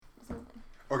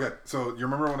Okay, so you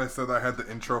remember when I said I had the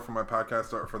intro for my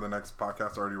podcast or for the next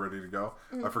podcast already ready to go?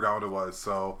 I forgot what it was.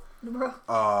 So,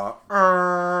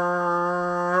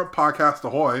 podcast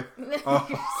ahoy! You're so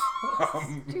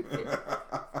stupid.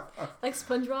 Like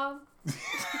SpongeBob.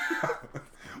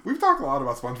 We've talked a lot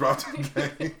about SpongeBob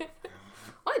today.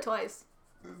 Only twice.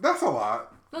 That's a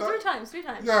lot. No, three times.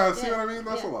 Yeah, see what I mean?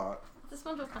 That's a lot. It's a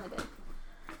SpongeBob kind of day.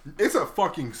 It's a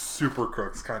fucking Super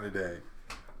Crooks kind of day.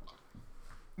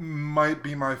 Might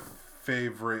be my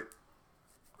favorite.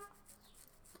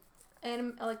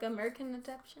 And like American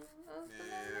adaptation of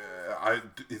Yeah,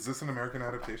 is this an American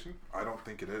adaptation? I don't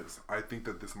think it is. I think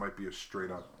that this might be a straight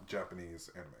up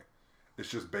Japanese anime. It's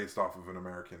just based off of an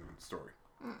American story.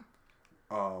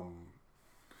 I'm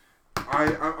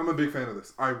a big fan of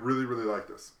this. I really, really like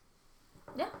this.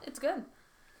 Yeah, it's good.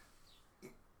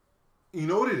 You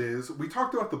know what it is? We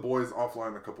talked about The Boys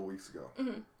offline a couple weeks ago.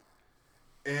 Mm-hmm.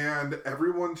 And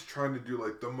everyone's trying to do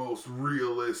like the most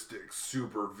realistic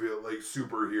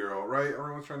superhero, right?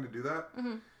 Everyone's trying to do that.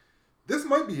 Mm-hmm. This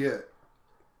might be it.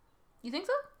 You think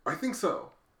so? I think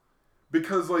so.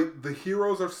 Because like the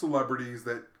heroes are celebrities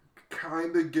that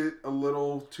kind of get a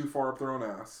little too far up their own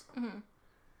ass. Mm-hmm.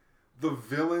 The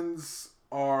villains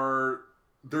are...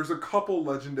 There's a couple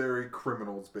legendary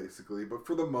criminals, basically. But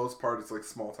for the most part, it's like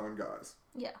small-time guys.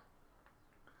 Yeah.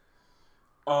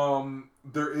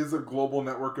 There is a global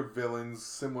network of villains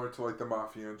similar to like the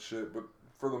Mafia and shit. But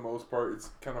for the most part,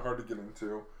 it's kind of hard to get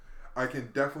into. I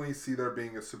can definitely see there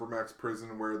being a Supermax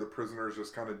prison where the prisoners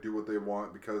just kind of do what they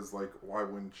want because, like, why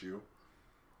wouldn't you?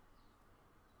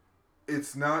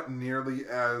 It's not nearly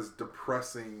as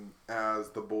depressing as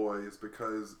The Boys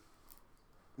because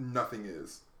nothing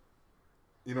is.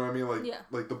 You know what I mean? Like,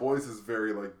 like The Boys is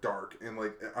very, like, dark. And,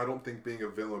 like, I don't think being a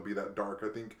villain would be that dark. I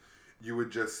think you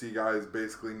would just see guys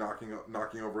basically knocking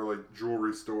over, like,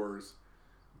 jewelry stores,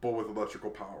 but with electrical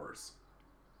powers.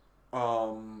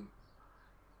 I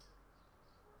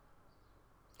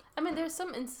mean, there's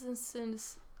some instances in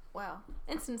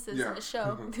the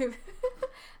show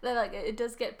that like it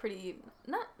does get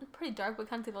not pretty dark, but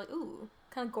kind of like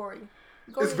kind of gory.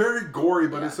 It's very gory,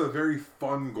 but it's a very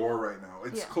fun gore right now.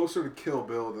 It's closer to Kill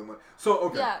Bill than like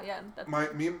okay. Yeah.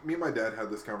 Me and my dad had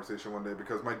this conversation one day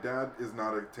because my dad is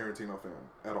not a Tarantino fan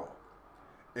at all,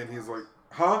 and he's like,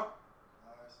 "Huh?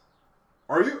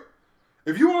 Are you?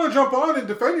 If you want to jump on and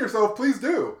defend yourself, please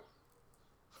do."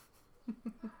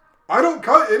 I don't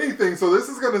cut anything, so this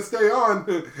is going to stay on.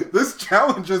 This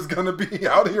challenge is going to be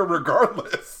out here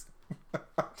regardless.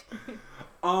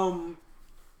 But,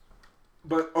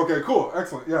 okay, cool.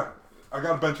 Excellent. Yeah. I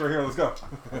got a bench right here. Let's go.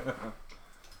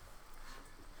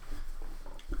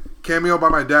 Cameo by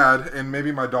my dad and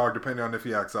maybe my dog, depending on if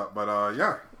he acts up. But,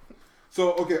 yeah.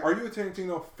 So, okay, are you a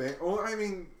Tarantino fan? Well, I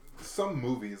mean, some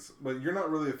movies, but you're not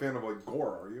really a fan of, like,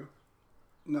 gore, are you?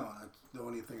 No, that's the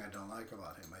only thing I don't like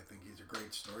about him. I think he's a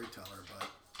great storyteller, but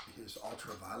his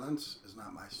ultra-violence is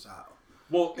not my style.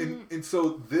 Well, and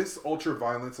so this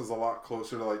ultra-violence is a lot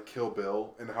closer to, like, Kill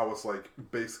Bill and how it's, like,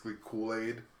 basically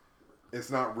Kool-Aid.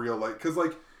 It's not real, like... Because,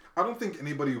 like, I don't think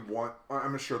anybody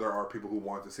I'm sure there are people who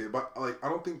want to see it, but, like, I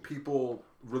don't think people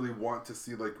really want to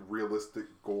see, like, realistic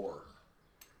gore.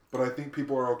 But I think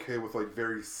people are okay with, like,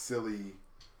 very silly...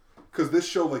 Because this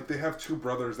show, like, they have two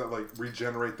brothers that, like,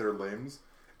 regenerate their limbs.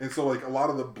 And so, like, a lot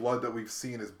of the blood that we've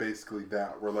seen is basically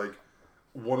that. Where, like,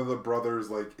 one of the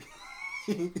brothers, like,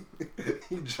 he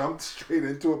jumped straight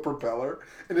into a propeller.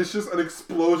 And it's just an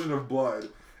explosion of blood.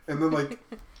 And then, like,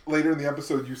 later in the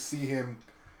episode, you see him,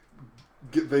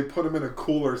 they put him in a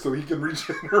cooler so he can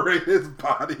regenerate his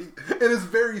body. And it's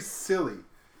very silly.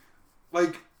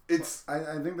 Like, it's...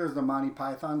 I think there's the Monty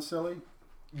Python silly.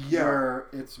 Yeah. Where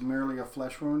it's merely a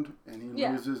flesh wound, and he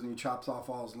loses and he chops off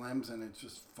all his limbs, and it's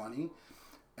just funny.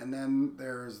 And then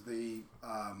there's the,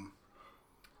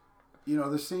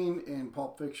 the scene in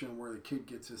Pulp Fiction where the kid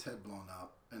gets his head blown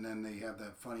up, and then they have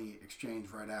that funny exchange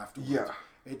right afterwards. Yeah.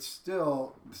 It's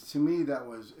still, to me,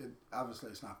 obviously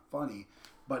it's not funny,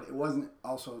 but it wasn't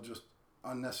also just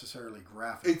unnecessarily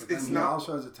graphic. He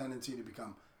also has a tendency to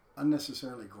become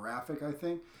unnecessarily graphic, I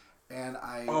think. And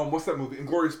what's that movie?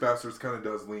 Inglourious Basterds kind of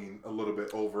does lean a little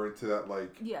bit over into that,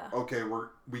 like, okay,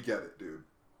 we get it, dude.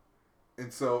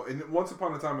 And so, Once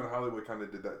Upon a Time in Hollywood kind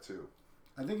of did that too.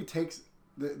 I think it takes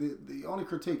the only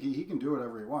critique he can do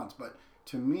whatever he wants, but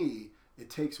to me, it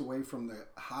takes away from the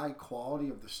high quality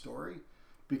of the story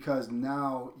because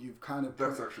now you've kind of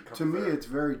it's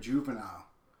very juvenile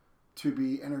to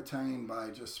be entertained by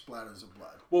just splatters of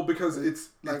blood. Well, because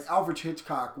it's Alfred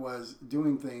Hitchcock was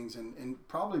doing things, and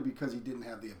probably because he didn't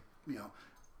have the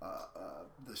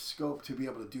the scope to be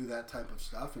able to do that type of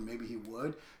stuff, and maybe he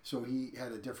would. So he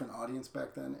had a different audience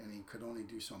back then, and he could only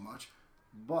do so much.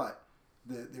 But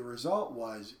the result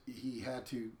was he had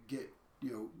to get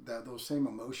those same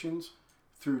emotions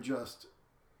through just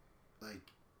like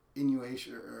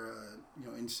insinuation or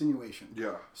insinuation.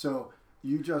 Yeah. So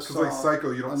you just saw like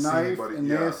Psycho, you don't a see knife anybody, and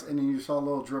this, and then you saw a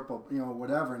little drip of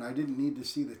whatever, and I didn't need to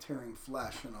see the tearing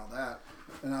flesh and all that,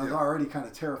 and I was already kind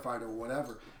of terrified or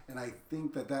whatever. And I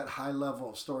think that high level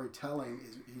of storytelling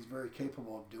he's very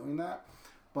capable of doing that,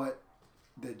 but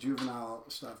the juvenile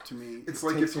stuff to me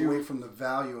takes away from the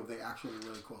value of the actually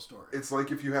really cool story. It's like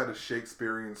if you had a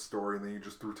Shakespearean story and then you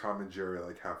just threw Tom and Jerry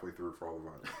like halfway through for all the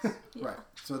violence. Right.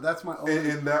 So that's my only.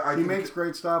 And that he makes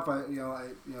great stuff. I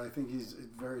think he's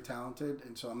very talented,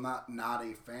 and so I'm not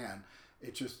a fan.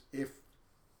 It's just if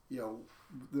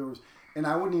there was. And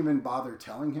I wouldn't even bother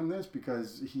telling him this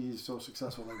because he's so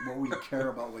successful. Like, what would you care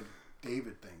about what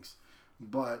David thinks?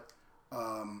 But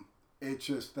it's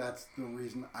just that's the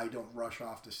reason I don't rush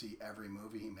off to see every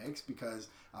movie he makes, because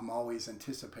I'm always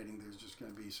anticipating there's just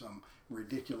going to be some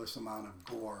ridiculous amount of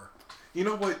gore. You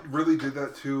know what really did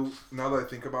that too, now that I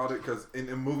think about it? Because in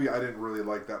a movie I didn't really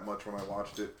like that much when I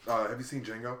watched it. Have you seen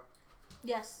Django?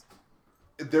 Yes.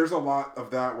 There's a lot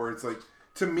of that where it's like,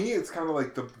 to me, it's kind of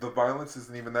like the violence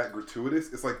isn't even that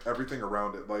gratuitous. It's like everything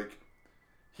around it. Like,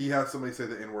 he has somebody say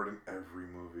the N-word in every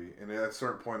movie. And at a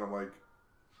certain point, I'm like,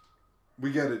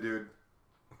 we get it, dude.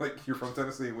 Like, you're from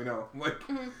Tennessee. We know. Like,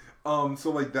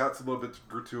 so, like, that's a little bit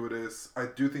gratuitous. I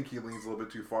do think he leans a little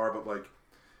bit too far. But, like,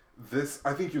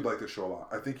 I think you'd like this show a lot.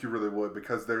 I think you really would.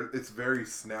 Because it's very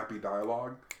snappy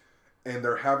dialogue. And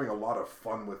they're having a lot of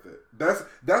fun with it. That's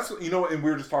and we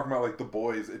were just talking about, like, The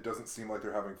Boys. It doesn't seem like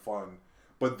they're having fun.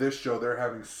 But this show, they're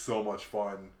having so much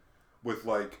fun with,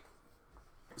 like...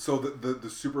 So the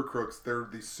super crooks, they're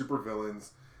these super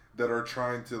villains that are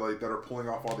trying to, like... That are pulling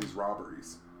off all these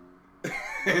robberies.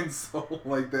 And so,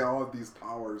 like, they all have these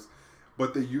powers.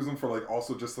 But they use them for, like,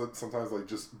 also just, like, sometimes, like,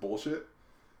 just bullshit.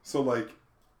 So, like...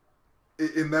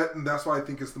 And that's why I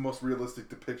think it's the most realistic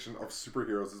depiction of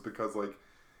superheroes, is because, like...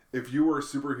 If you were a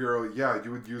superhero, yeah, you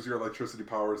would use your electricity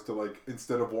powers to, like...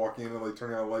 Instead of walking in and, like,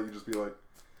 turning on a light, you just be like...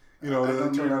 I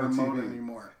don't turn on the TV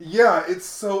anymore. Yeah, it's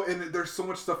so, and there's so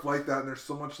much stuff like that, and there's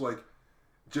so much like,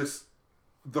 just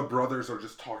the brothers are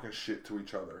just talking shit to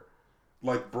each other,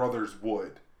 like brothers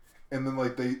would, and then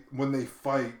like when they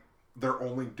fight, they're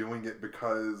only doing it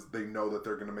because they know that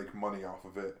they're gonna make money off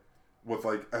of it, with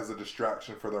like as a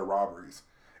distraction for their robberies,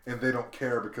 and they don't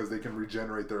care because they can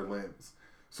regenerate their limbs.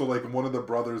 So like one of the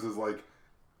brothers is like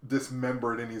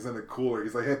dismembered and he's in a cooler.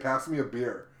 He's like, hey, pass me a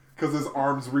beer. Because his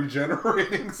arm's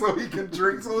regenerating so he can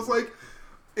drink. So it's like,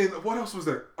 and what else was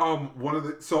there? One of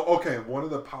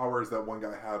the powers that one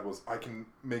guy had was I can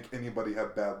make anybody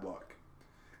have bad luck.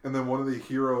 And then one of the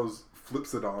heroes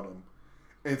flips it on him.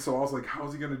 And so I was like,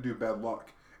 how's he going to do bad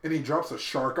luck? And he drops a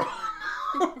shark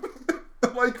on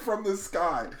him, like from the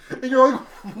sky. And you're like,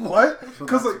 what?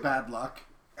 Because like bad luck.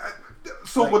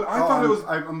 So like, when I thought it was,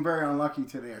 I'm very unlucky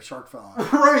today. A shark fell on.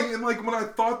 Right, and like when I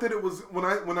thought that it was when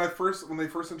they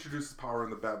first introduced his power in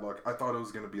the bad luck, I thought it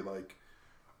was gonna be like,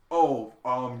 oh,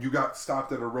 you got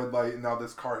stopped at a red light and now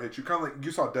this car hit you. Kind of like you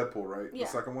saw Deadpool, right? Yeah.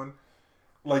 The second one,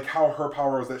 like how her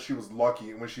power was that she was lucky,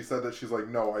 and when she said that, she's like,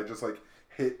 no, I just like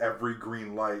hit every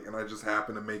green light and I just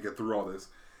happened to make it through all this,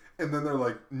 and then they're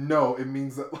like, no, it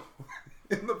means that.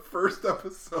 In the first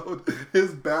episode,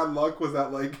 his bad luck was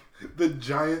that, like, the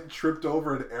giant tripped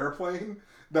over an airplane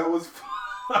that was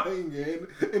flying in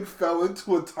and fell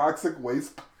into a toxic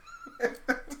waste plant.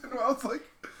 And I was like,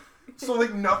 so,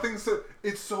 like,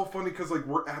 it's so funny because, like,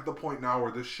 we're at the point now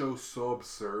where this show's so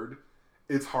absurd,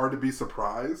 it's hard to be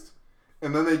surprised.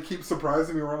 And then they keep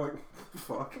surprising me where I'm like, what the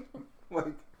fuck?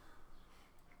 Like,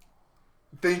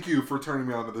 thank you for turning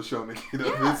me on to the show, Nikita.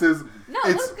 Yeah.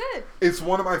 It was good. It's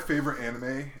one of my favorite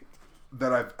anime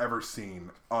that I've ever seen.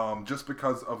 Just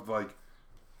because of like,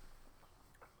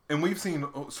 and we've seen.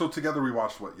 So together we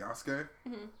watched what, Yasuke,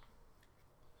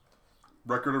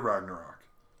 Record of Ragnarok,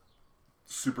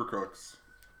 Super Crooks,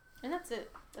 and that's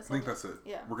it. I think that's it.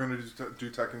 Yeah, we're gonna do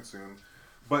Tekken soon.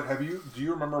 But do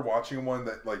you remember watching one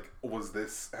that like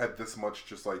had this much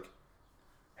just like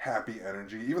happy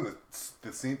energy? Even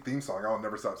the theme song, I'll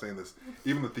never stop saying this,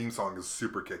 even the theme song is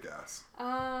super kick-ass.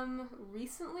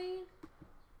 Recently?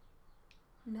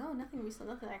 No, nothing recent,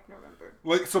 nothing I can remember.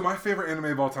 Like, so my favorite anime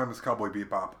of all time is Cowboy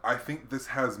Bebop. I think this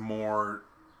has more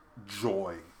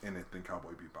joy in it than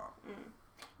Cowboy Bebop.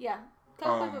 Yeah,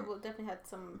 Cowboy Bebop definitely had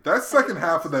some... That second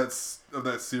half of that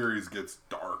series gets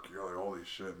dark. You're like, holy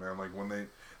shit, man. Like, when they...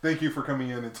 Thank you for coming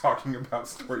in and talking about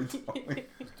storytelling.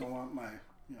 Just don't want my,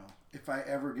 if I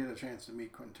ever get a chance to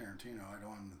meet Quentin Tarantino, I don't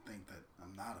want him to think that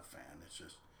I'm not a fan. It's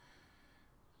just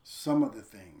some of the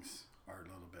things are a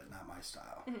little bit not my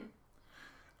style.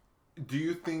 Mm-hmm. Do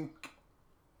you think...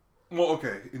 Well,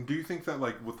 okay. And do you think that,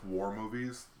 like, with war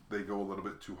movies, they go a little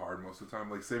bit too hard most of the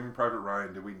time? Like, Saving Private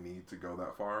Ryan, did we need to go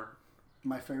that far?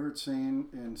 My favorite scene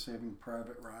in Saving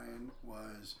Private Ryan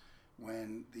was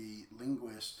when the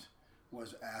linguist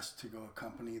was asked to go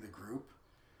accompany the group,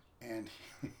 and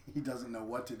he doesn't know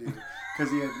what to do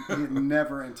because he had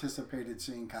never anticipated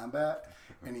seeing combat,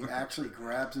 and he actually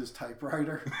grabs his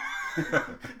typewriter,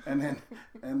 and then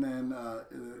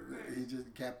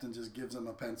Captain just gives him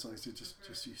a pencil. He said,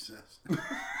 "Just use this."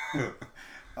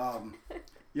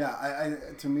 Yeah,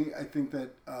 I think that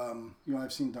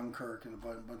I've seen Dunkirk and a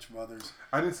bunch of others.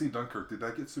 I didn't see Dunkirk. Did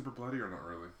that get super bloody or not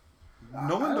really?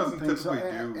 No one doesn't typically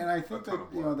do. And I think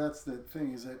that that's the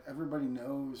thing, is that everybody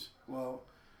knows. Well,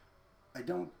 I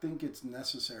don't think it's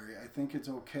necessary. I think it's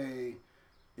okay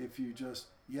if you just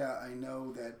I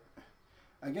know that.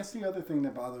 I guess the other thing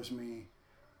that bothers me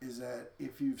is that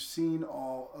if you've seen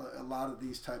a lot of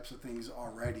these types of things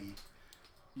already,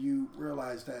 you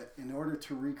realize that in order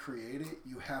to recreate it,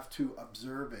 you have to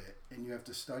observe it, and you have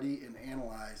to study and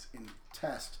analyze and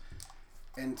test.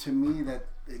 And to me, that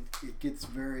it gets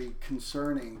very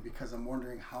concerning, because I'm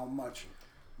wondering how much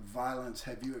violence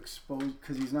have you exposed,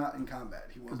 because he's not in combat.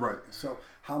 He wasn't. Right. So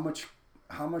how much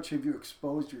have you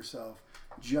exposed yourself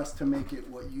just to make it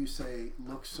what you say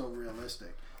looks so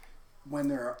realistic, when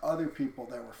there are other people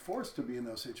that were forced to be in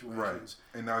those situations.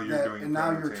 Right. And now you're doing it. And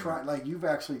now you're trying, like, you've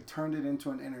actually turned it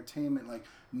into an entertainment, like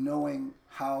knowing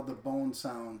how the bone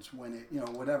sounds when it,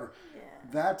 whatever. Yeah.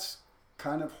 That's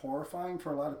kind of horrifying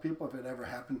for a lot of people if it ever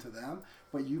happened to them,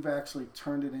 but you've actually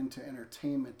turned it into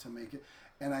entertainment to make it.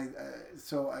 And I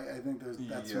think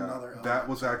that's another element. That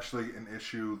was actually an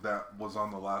issue that was on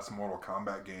the last Mortal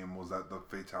Kombat game, was that the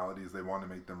fatalities, they wanted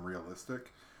to make them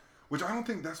realistic. Which I don't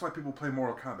think that's why people play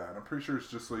Mortal Kombat. I'm pretty sure it's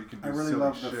just so you can do silly shit. I really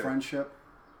love the friendship.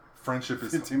 Friendship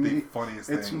is the funniest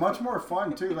thing. It's much more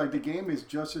fun, too. Like, the game is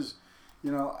just as...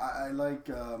 I like...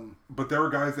 But there were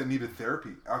guys that needed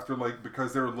therapy after,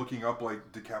 because they were looking up,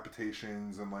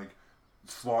 decapitations and,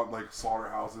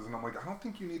 slaughterhouses. And I'm like, I don't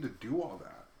think you need to do all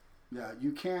that. Yeah,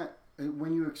 you can't...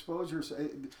 When you expose yourself...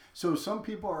 So some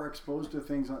people are exposed to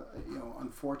things,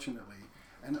 unfortunately.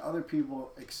 And other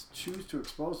people choose to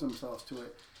expose themselves to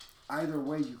it. Either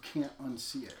way, you can't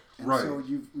unsee it. And right. So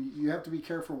you have to be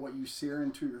careful what you sear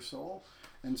into your soul.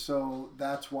 And so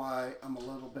that's why I'm a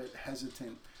little bit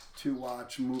hesitant to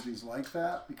watch movies like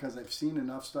that, because I've seen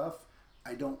enough stuff.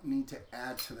 I don't need to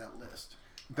add to that list.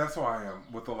 That's how I am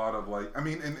with a lot of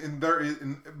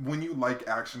when you like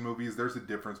action movies, there's a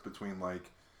difference between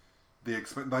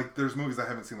there's movies I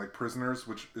haven't seen, like Prisoners,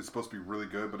 which is supposed to be really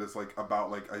good, but it's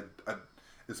about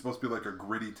it's supposed to be a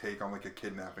gritty take on a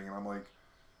kidnapping, and I'm like,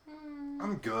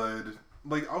 I'm good.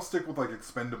 I'll stick with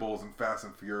Expendables and Fast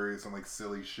and Furious and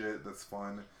silly shit that's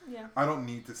fun. Yeah. I don't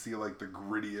need to see the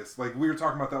grittiest. We were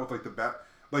talking about that with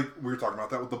we were talking about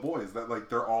that with The Boys, that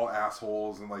they're all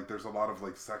assholes and there's a lot of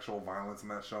sexual violence in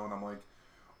that show, and I'm like,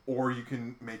 or you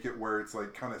can make it where it's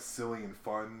kind of silly and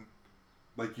fun.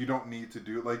 You don't need to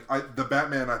do the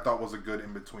Batman I thought was a good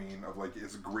in between of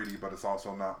it's gritty, but it's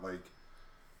also not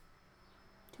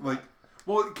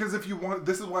well, because if you want,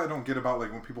 this is why I don't get about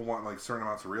when people want certain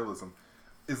amounts of realism,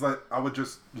 is I would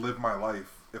just live my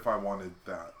life if I wanted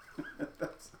that.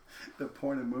 That's the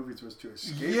point of movies, was to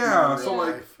escape. Yeah, so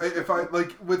if I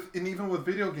even with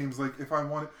video games, if I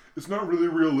want, it's not really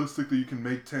realistic that you can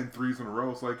make 10 threes in a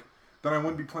row. It's then I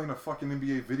wouldn't be playing a fucking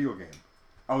NBA video game.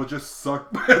 I would just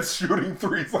suck at shooting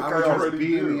threes I already be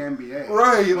do. In the NBA.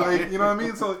 Right, you know what I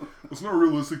mean? So it's not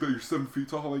realistic that you're 7 feet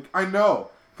tall. I know.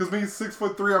 Because being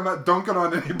 6'3", I'm not dunking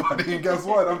on anybody, and guess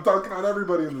what? I'm dunking on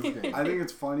everybody in this game. I think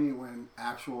it's funny when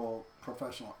actual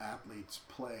professional athletes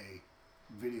play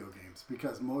video games,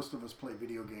 because most of us play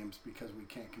video games because we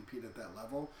can't compete at that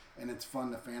level, and it's fun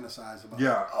to fantasize about.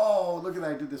 Yeah. Oh, look at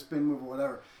that! I did this spin move or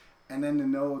whatever, and then to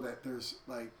know that there's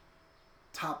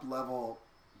top level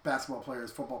basketball players,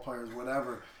 football players,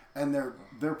 whatever, and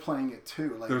they're playing it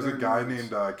too. There's a guy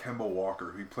named Kemba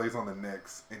Walker who plays on the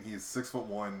Knicks, and he's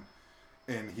 6'1".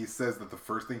 And he says that the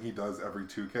first thing he does every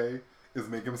 2K is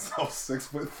make himself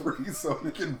 6'3" so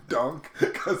he can dunk,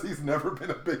 because he's never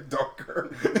been a big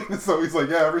dunker. And so he's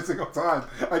every single time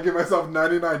I give myself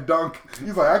 99 dunk,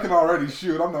 he's I can already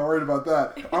shoot. I'm not worried about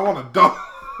that. I want to dunk.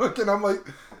 And I'm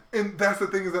and that's the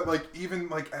thing, is that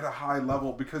even at a high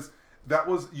level, because that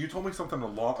was, you told me something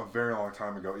a very long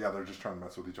time ago. Yeah, they're just trying to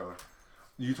mess with each other.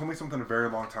 You told me something a very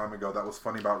long time ago that was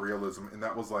funny about realism, and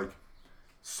that was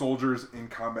soldiers in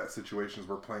combat situations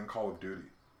were playing Call of Duty.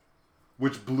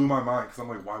 which blew my mind because I'm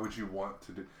like, why would you want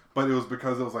to do? But it was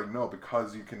because it was like, no,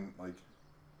 because you can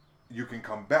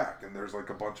come back and there's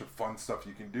like a bunch of fun stuff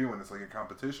you can do and it's like a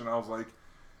competition. I was like,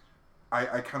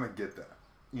 I kind of get that,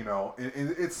 you know.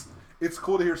 And it's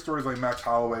cool to hear stories like Max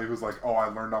Holloway, who's like, oh, I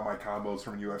learned all my combos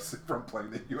from playing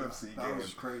the UFC game. That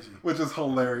was crazy. Which is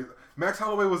hilarious. Max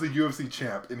Holloway was a UFC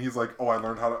champ, and he's like, oh, I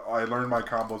learned my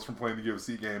combos from playing the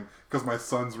UFC game because my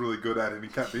son's really good at it, and he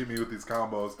can't beat me with these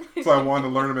combos. So I wanted to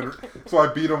learn them, so I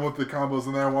beat him with the combos,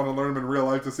 and then I wanted to learn them in real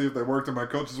life to see if they worked, and my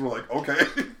coaches were like, okay.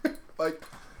 Like,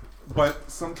 but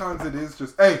sometimes it is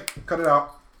just, hey, cut it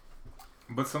out.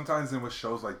 But sometimes with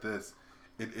shows like this,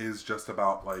 it is just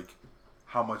about, like,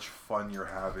 how much fun you're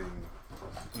having,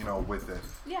 you know, with it.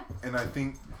 Yeah. And I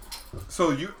think,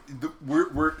 so you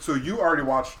already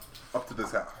watched up to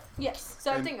this half. Yes.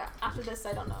 So I think after this,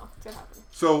 I don't know what's gonna happen.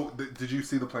 So did you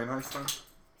see the plane heist then?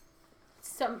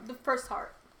 The first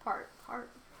part. All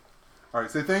right.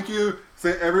 Say thank you.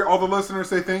 All the listeners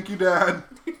say thank you, Dad.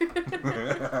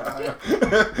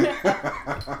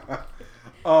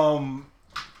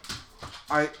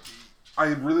 I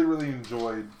really, really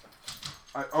enjoyed.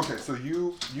 Okay, so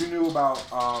you knew about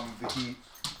the Heat,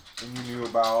 and you knew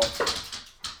about.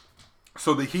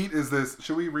 So the Heat is this.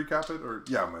 Should we recap it, or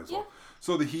yeah, might as well. Yeah.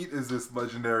 So the Heat is this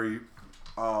legendary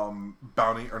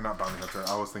bounty, or not bounty hunter.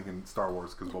 I was thinking Star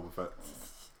Wars because Boba Fett,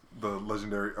 the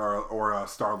legendary, or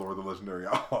Star-Lord, the legendary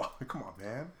outlaw. Come on,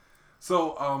 man.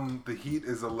 So the Heat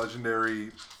is a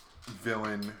legendary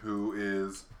villain who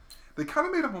is. They kind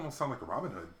of made him almost sound like a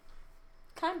Robin Hood.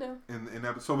 Kind of. In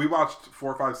episode, so we watched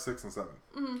 4, 5, 6, and 7.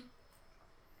 Mm-hmm.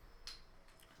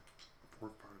 4,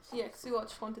 5, 6. Yeah, because we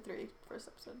watched 1 to 3 first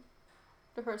episode,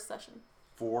 the first session.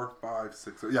 4, 5,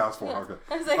 6. Yeah, it was 4. Yeah. Okay.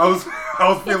 I was like, I was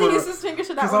feeling it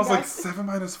because I was like 7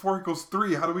 minus 4 equals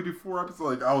 3. How do we do 4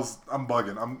 episodes? Like I'm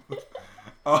bugging.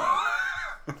 I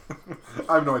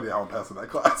have no idea how I'm passing that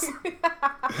class.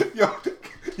 Yo,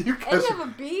 you catch. And you have a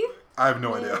B? I have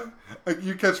no idea. Like,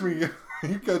 you catch me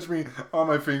on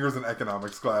my fingers in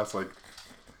economics class, like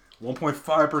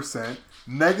 1.5%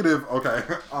 negative. Okay,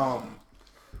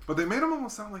 but they made him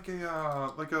almost sound like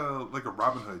a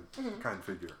Robin Hood kind of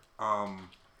figure.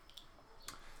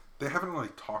 They haven't really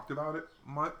talked about it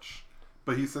much,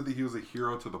 but he said that he was a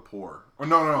hero to the poor. Or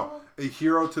no, a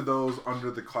hero to those under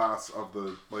the class of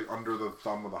the under the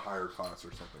thumb of the higher class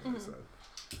or something. They said.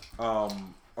 Oh,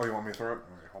 you want me to throw it?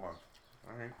 All right, hold on.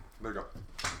 All right, there you go.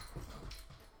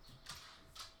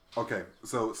 Okay,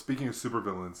 so speaking of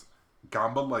supervillains,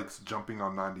 Gamba likes jumping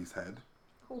on Nandi's head.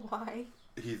 Why?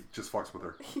 He just fucks with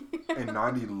her. And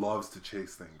Nandi loves to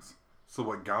chase things. So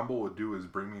what Gamba would do is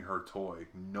bring me her toy,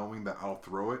 knowing that I'll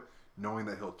throw it, knowing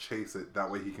that he'll chase it, that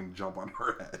way he can jump on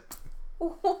her head.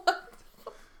 What?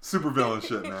 Supervillain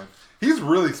shit, man. He's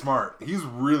really smart. He's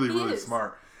really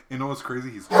smart. You know what's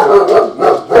crazy?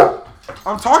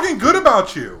 I'm talking good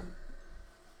about you.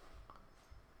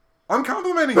 I'm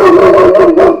complimenting you.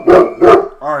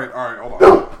 All right, hold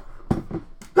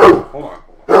on.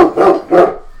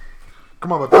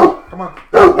 Come on, baby. Come on.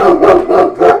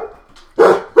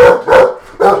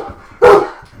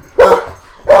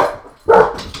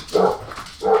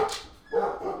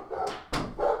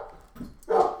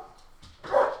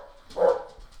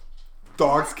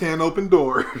 Dogs can't open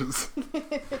doors.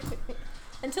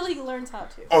 Until he learns how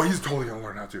to. Oh, he's totally gonna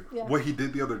learn how to. Yeah. What he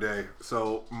did the other day,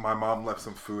 so my mom left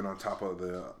some food on top of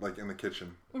the, in the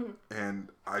kitchen. And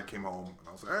I came home and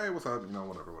I was like, hey, what's up? You know,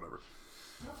 whatever.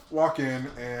 Walk in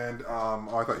and,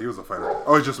 I thought he was a fighter.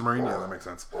 Oh, he's just a Marine? Yeah, that makes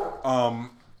sense.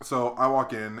 So I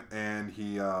walk in and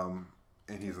he's in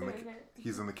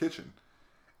the kitchen.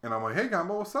 And I'm like, hey,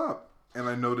 Gamba, what's up? And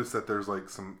I noticed that there's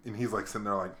and he's sitting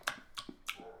there and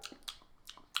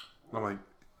I'm like,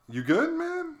 you good,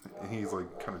 man? And he's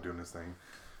kind of doing his thing.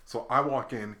 So I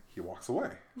walk in, he walks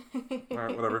away. All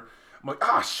right, whatever. I'm like,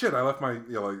 shit, I left my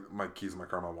my keys in my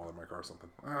car, my wallet in my car or something.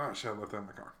 Shit, I left that in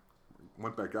my car.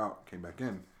 Went back out, came back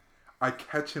in. I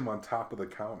catch him on top of the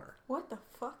counter. What the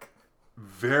fuck?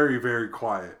 Very, very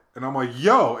quiet. And I'm like,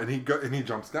 yo, and he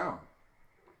jumps down.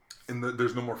 And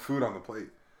there's no more food on the plate.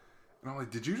 And I'm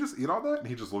like, did you just eat all that? And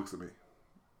he just looks at me.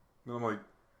 And I'm like,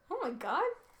 oh my god.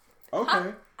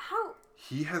 Okay. How?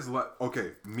 He has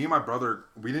okay, me and my brother,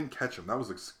 we didn't catch him. That was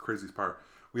the craziest part.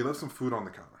 We left some food on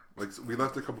the counter. We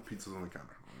left a couple pizzas on the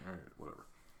counter. All right, whatever.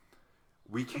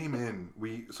 We came in.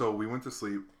 We went to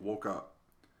sleep, woke up,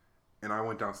 and I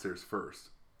went downstairs first.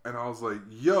 And I was like,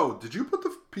 yo, did you put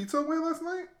the pizza away last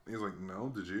night? He was like,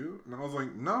 no, did you? And I was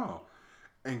like, no.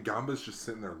 And Gamba's just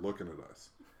sitting there looking at us.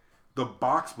 The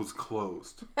box was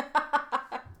closed.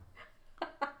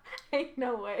 Ain't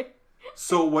no way.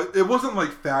 So what? It wasn't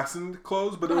like fastened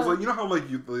closed, but it was like, you know how like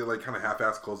you like kind of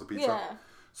half-ass close a pizza. Yeah.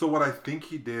 So what I think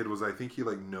he did was I think he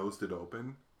like nosed it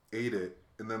open, ate it,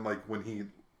 and then like when he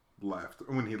left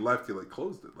he like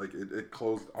closed it. Like it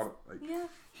closed on like. Yeah.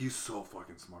 He's so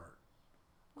fucking smart.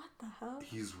 What the hell?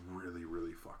 He's really,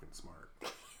 really fucking smart.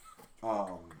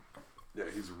 Yeah,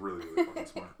 he's really, really fucking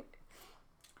smart.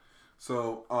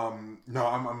 So, no,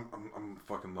 I'm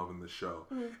fucking loving this show,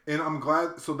 and I'm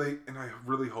glad. So and I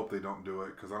really hope they don't do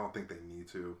it because I don't think they need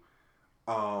to.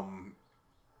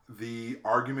 The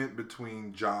argument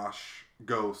between Josh,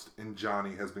 Ghost, and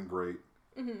Johnny has been great.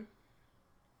 Mm-hmm.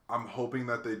 I'm hoping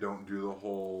that they don't do the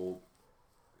whole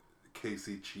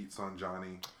Casey cheats on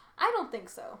Johnny. I don't think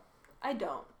so. I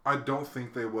don't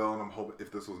think they will, and I'm hoping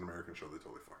if this was an American show, they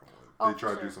totally fucking would. They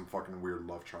try to do some fucking weird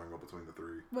love triangle between the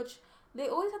three. Which they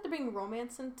always have to bring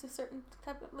romance into certain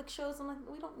type of like shows. I'm like,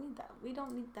 we don't need that. We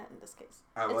don't need that in this case.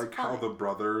 I like how the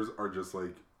brothers are just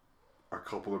like a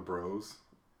couple of bros.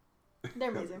 They're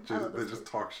amazing. They just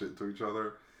talk shit to each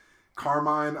other.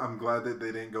 Carmine, I'm glad that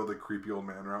they didn't go the creepy old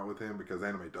man route with him because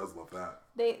anime does love that.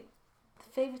 The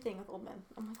favorite thing with old men.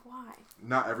 I'm like, why?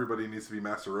 Not everybody needs to be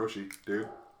Master Roshi, dude.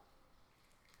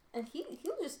 And he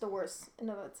was just the worst in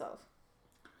of itself.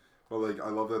 But like, I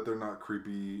love that they're not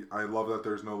creepy. I love that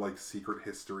there's no like secret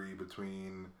history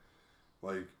between,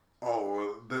 like,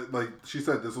 like she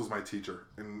said this was my teacher,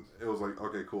 and it was like,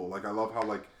 okay, cool. Like, I love how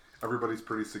like everybody's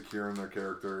pretty secure in their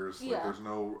characters. Like, there's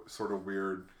no sort of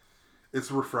weird. It's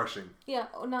refreshing. Yeah,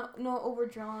 no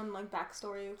overdrawn like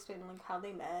backstory explaining like how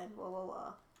they met. Blah blah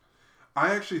blah.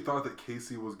 I actually thought that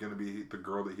Casey was gonna be the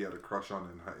girl that he had a crush on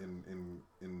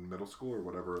in middle school or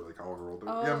whatever, like however old.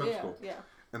 Middle school. Yeah.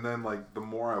 And then like the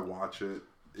more I watch it,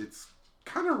 it's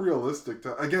kind of realistic.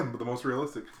 But the most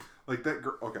realistic, like that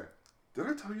girl. Okay, did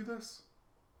I tell you this?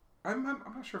 I'm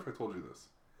not sure if I told you this.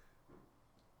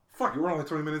 Fuck, we're only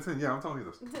 20 minutes in. Yeah, I'm telling you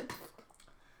this.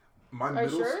 My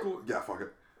middle school. Yeah, fuck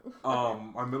it.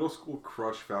 My middle school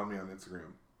crush found me on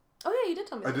Instagram. Oh yeah, you did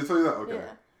tell me. I did tell you that. Okay.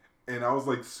 Yeah. And I was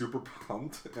like super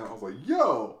pumped, and I was like,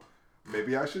 "Yo,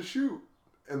 maybe I should shoot."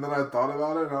 And then I thought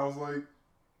about it, and I was like,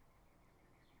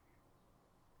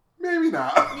 "Maybe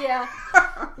not." Yeah,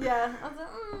 yeah. I was like,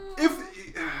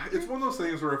 If it's one of those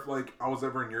things where if like I was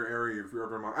ever in your area, if you're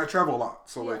ever in I travel a lot,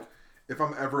 so like if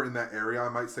I'm ever in that area, I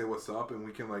might say what's up, and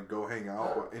we can like go hang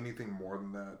out. But anything more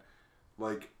than that,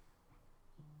 like,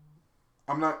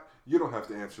 I'm not. You don't have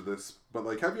to answer this, but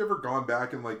like, have you ever gone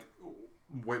back and like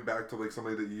went back to like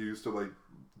somebody that you used to like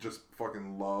just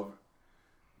fucking love,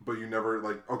 but you never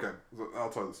like? Okay, so I'll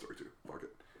tell you the story too. Fuck it.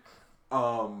 I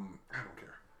don't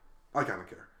care. I kind of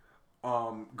care.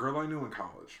 Girl I knew in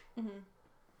college.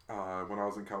 Mm-hmm. When I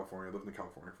was in California, I lived in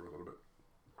California for a little bit.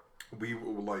 We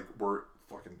were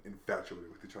fucking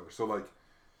infatuated with each other. So like,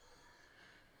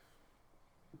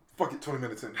 fuck it, 20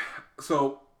 minutes in.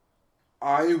 So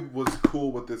I was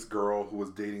cool with this girl who was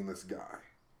dating this guy.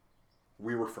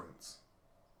 We were friends.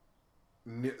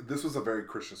 This was a very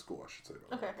Christian school, I should say.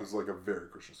 Okay. This is like a very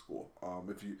Christian school.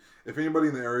 If anybody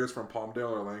in the area is from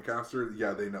Palmdale or Lancaster,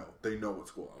 yeah, they know what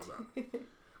school I was at.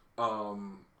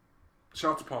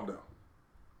 Shout out to Palmdale.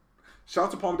 Shout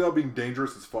out to Palmdale being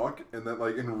dangerous as fuck, and then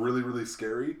like and really really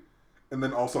scary, and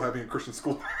then also having a Christian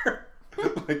school there.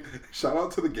 Like shout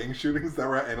out to the gang shootings that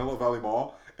were at Antelope Valley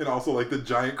Mall, and also like the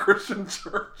giant Christian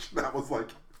church that was like.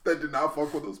 That did not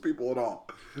fuck with those people at all.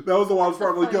 That was the wildest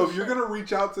part. I'm like, yo, if you're gonna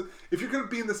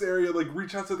be in this area, like,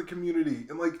 reach out to the community,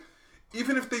 and like,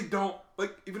 even if they don't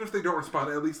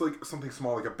respond, at least like something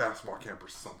small, like a basketball camp or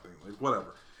something, like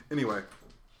whatever. Anyway,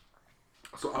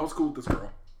 so I was cool with this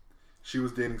girl. She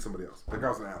was dating somebody else. That guy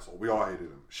was an asshole. We all hated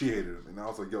him. She hated him, and I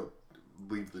was like, yo,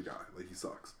 leave the guy. Like, he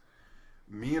sucks.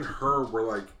 Me and her were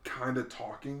like kind of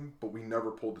talking, but we never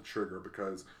pulled the trigger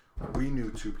because we knew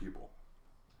two people.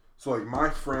 So like me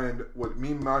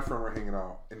and my friend were hanging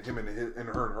out, and her and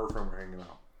her friend were hanging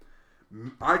out.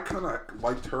 I kind of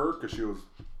liked her because she was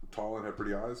tall and had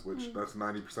pretty eyes, which that's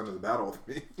 90% of the battle with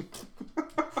me. At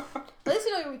least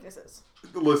you know your weaknesses.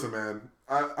 Listen, man,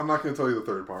 I'm not going to tell you the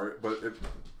third part, but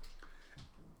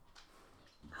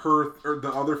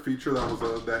the other feature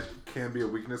that can be a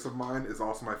weakness of mine is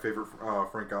also my favorite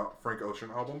Frank Ocean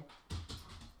album.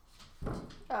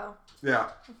 Oh. Yeah.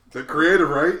 The creative,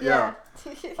 right? Yeah.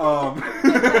 I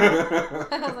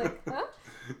was like, huh?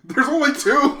 There's only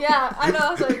two. Yeah, I know.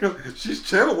 I was like, she's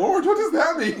Channel Orange. What does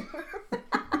that mean?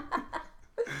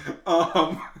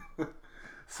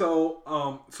 So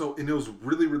and it was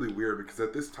really, really weird because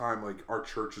at this time, like, our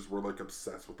churches were like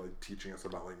obsessed with like teaching us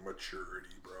about like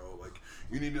maturity, bro. Like,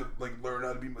 you need to like learn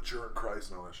how to be mature in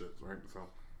Christ and all that shit, right? So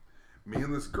me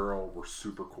and this girl were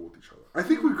super cool with each other. I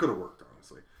think we could have worked,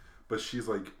 honestly. But she's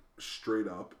like, straight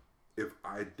up, if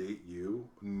I date you,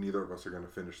 neither of us are going to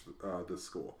finish this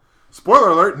school. Spoiler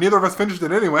alert, neither of us finished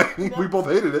it anyway. We both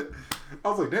hated it. I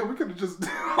was like, damn, we could have just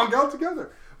hung out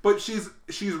together. But she's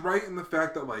right in the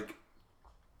fact that, like,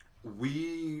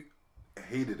 we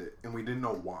hated it and we didn't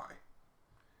know why.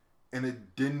 And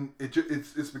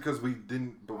it's because we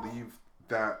didn't believe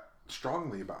that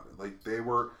strongly about it. Like,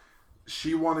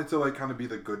 she wanted to, like, kind of be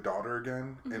the good daughter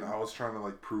again. Mm-hmm. And I was trying to,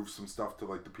 like, prove some stuff to,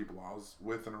 like, the people I was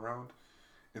with and around.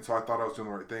 And so I thought I was doing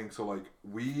the right thing. So, like,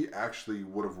 we actually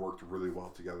would have worked really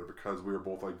well together because we were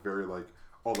both, like, very, like,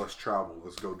 oh, let's travel.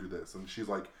 Let's go do this. And she's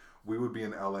like, we would be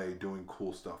in LA doing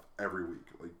cool stuff every week.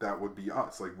 Like, that would be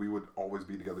us. Like, we would always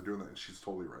be together doing that. And she's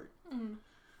totally right. Mm-hmm.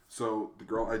 So, the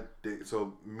girl I date,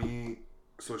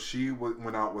 so she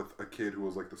went out with a kid who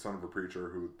was, like, the son of a preacher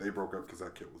who they broke up because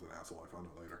that kid was an asshole. I found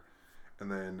out later. And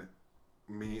then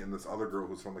me and this other girl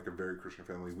who's from, like, a very Christian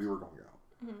family, we were going out.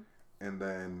 Mm-hmm. And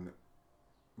then...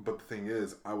 But the thing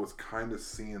is, I was kind of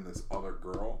seeing this other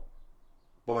girl,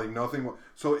 but like nothing.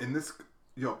 So in this,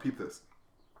 peep this.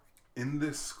 In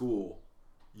this school,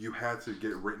 you had to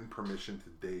get written permission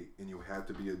to date, and you had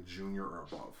to be a junior or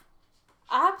above.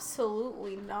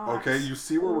 Absolutely not. Okay, you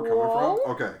see where we're coming from?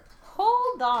 Okay.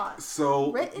 Hold on.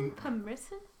 So written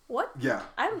permission? What? Yeah.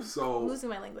 I'm losing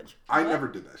my language. I never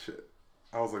did that shit.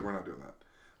 I was like, we're not doing that.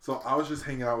 So I was just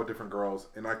hanging out with different girls,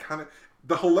 and I kind of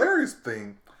the hilarious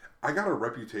thing. I got a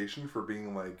reputation for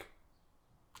being like...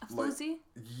 A floozy?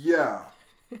 Yeah.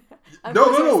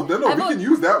 No. We can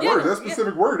use that word. That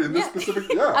specific word in this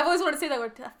specific... Yeah. I've always wanted to say that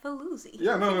word. Floozy.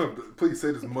 Yeah, no. Please say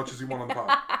it as much as you want on the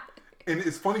pod. And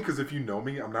it's funny because if you know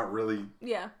me, I'm not really...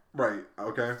 Yeah. Right.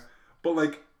 Okay. But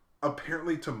like,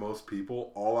 apparently to most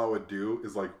people, all I would do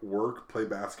is like work, play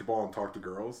basketball, and talk to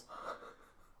girls.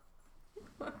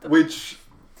 Which...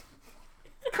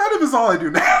 kind of is all I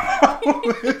do now.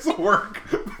 It's work.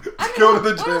 Go to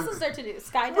the gym. What else is there to do?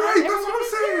 Skydiving? Right, that's what I'm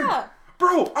saying. Yeah.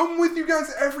 Bro, I'm with you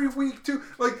guys every week too.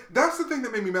 Like, that's the thing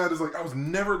that made me mad is like, I was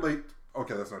never late.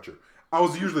 Okay, that's not true. I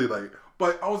was usually late.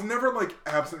 But I was never like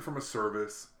absent from a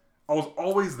service. I was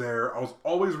always there. I was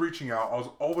always reaching out. I was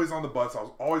always on the bus. I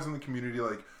was always in the community,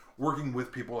 like, working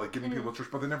with people, like, getting people to church.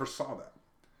 But they never saw that.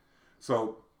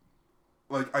 So,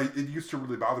 like, it used to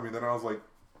really bother me. Then I was like,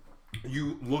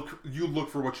 you look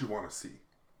for what you want to see.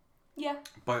 Yeah.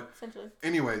 But essentially.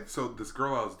 Anyway, so this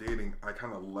girl I was dating, I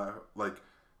kind of left, like,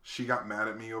 she got mad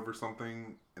at me over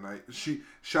something, and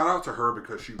shout out to her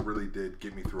because she really did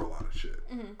get me through a lot of shit.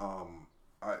 Mm-hmm.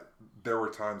 There were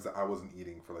times that I wasn't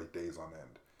eating for like days on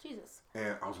end. Jesus.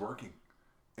 And I was working.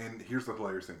 And here's the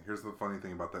hilarious thing. Here's the funny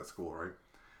thing about that school, right?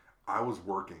 I was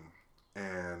working,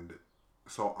 and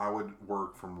so I would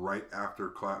work from right after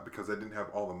class because I didn't have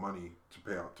all the money to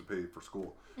pay for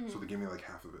school. Mm-hmm. So they gave me like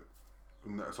half of it.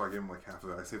 So I gave them like half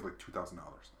of it. I saved like $2,000. And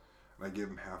I gave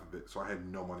them half of it. So I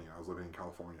had no money. I was living in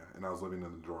California. And I was living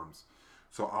in the dorms.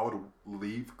 So I would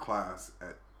leave class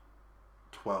at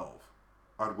 12.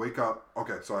 I'd wake up.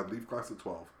 Okay, so I'd leave class at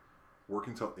 12. Work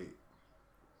until 8.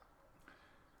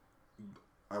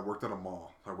 I worked at a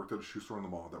mall. I worked at a shoe store in the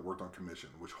mall that worked on commission.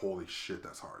 Which, holy shit,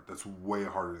 that's hard. That's way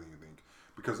harder than you think.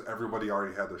 Because everybody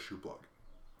already had their shoe plug.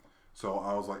 So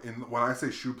I was like, when I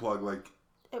say shoe plug, like...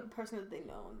 a person that they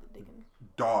know and that they can...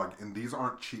 Dog, and these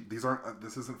aren't cheap.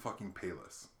 This isn't fucking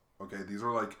Payless. Okay? These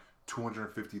are like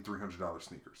 $250, $300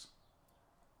 sneakers.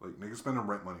 Like, niggas spending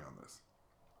rent money on this.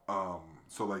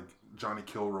 So like, Johnny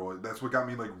Kilroy, that's what got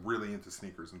me like really into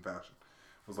sneakers and fashion.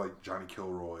 It was like Johnny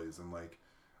Kilroy's and like,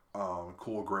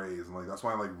 Cool Grays, and like, that's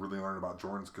why I like really learned about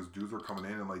Jordans, because dudes were coming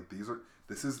in and like,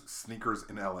 this is sneakers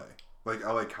in LA. Like,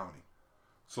 LA County.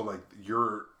 So like,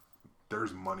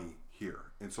 there's money here.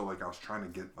 And so like, I was trying to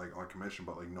get like on commission,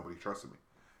 but like nobody trusted me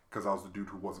because I was the dude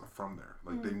who wasn't from there.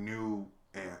 Like they knew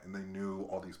Ant and they knew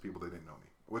all these people. They didn't know me,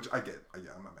 which I get.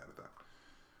 I'm not mad at that.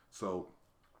 So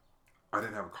I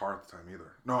didn't have a car at the time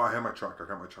either. No, I had my truck. I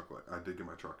got my truck. I did get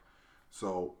my truck.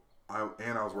 So I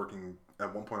was working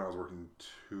at one point. I was working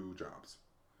 2 jobs.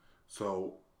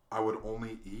 So I would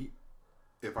only eat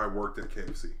if I worked at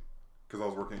KFC because I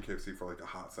was working at KFC for like a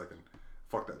hot second.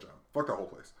 Fuck that job. Fuck that whole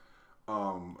place.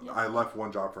 I left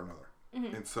one job for another.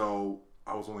 Mm-hmm. And so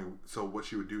so what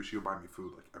she would do, she would buy me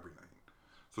food like every night.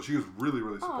 So she was really,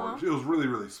 really supportive. She was really,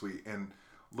 really sweet. And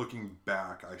looking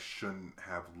back, I shouldn't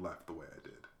have left the way I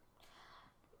did.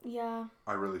 Yeah.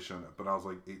 I really shouldn't have. But I was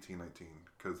like 18, 19.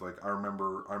 Because like, I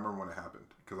remember when it happened.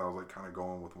 Because I was like kind of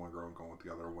going with one girl and going with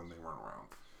the other when they weren't around.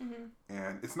 Mm-hmm.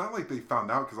 And it's not like they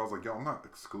found out because I was like, yo, I'm not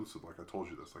exclusive. Like I told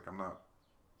you this. Like I'm not,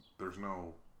 there's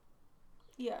no.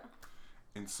 Yeah.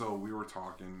 And so we were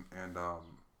talking, and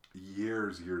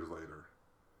years later,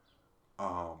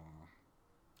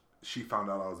 she found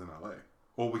out I was in LA.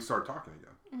 Well, we started talking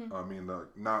again. I mean,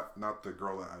 not the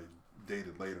girl that I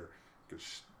dated later,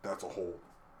 because that's a whole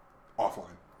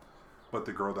offline. But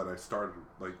the girl that I started,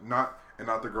 like, not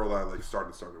the girl that I, like,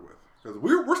 started with. Because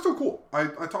we're still cool. I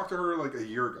talked to her, like, a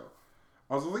year ago.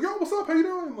 I was like, yo, what's up? How you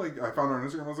doing? Like, I found her on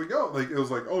Instagram. I was like, yo, like, it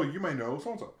was like, oh, you may know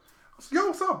so-and-so. I was like, yo,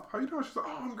 what's up? How you doing? She's like,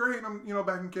 oh, I'm great. I'm,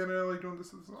 back in Canada, like, doing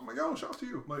this. I'm like, yo, shout out to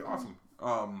you. Like, awesome.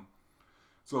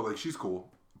 So, like, she's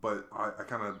cool. But I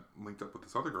kind of linked up with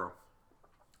this other girl.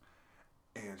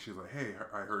 And she's like, hey,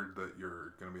 I heard that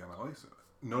you're going to be on LA soon.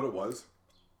 You know what it was?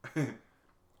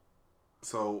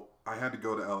 So I had to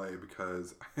go to LA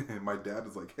because my dad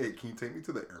was like, hey, can you take me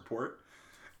to the airport?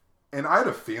 And I had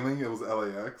a feeling it was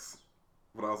LAX.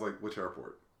 But I was like, which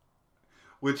airport?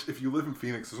 Which, if you live in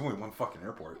Phoenix, there's only one fucking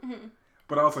airport. Mm-hmm.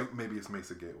 But I was like, maybe it's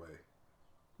Mesa Gateway.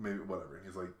 Maybe whatever. And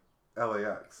he's like,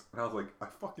 LAX. And I was like, I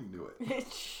fucking knew it.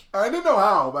 I didn't know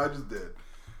how, but I just did.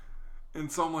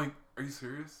 And so I'm like, are you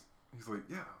serious? He's like,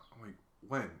 yeah. I'm like,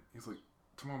 when? He's like,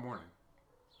 tomorrow morning.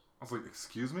 I was like,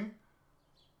 excuse me?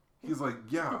 He's like,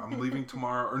 yeah, I'm leaving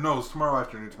tomorrow. Or no, it's tomorrow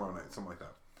afternoon, tomorrow night, something like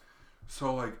that.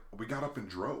 So, like, we got up and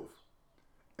drove.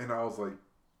 And I was like,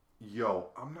 yo,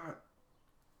 I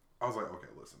was like, okay,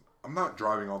 listen. I'm not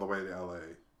driving all the way to LA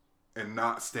and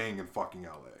not staying in fucking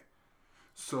LA.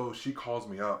 So she calls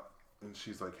me up and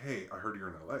she's like, hey, I heard you're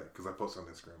in LA. Because I post on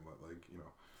Instagram, like,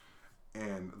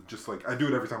 and just like, I do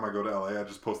it every time I go to LA. I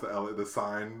just post the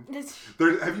sign.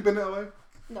 Have you been to LA?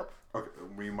 Nope. Okay,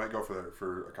 we might go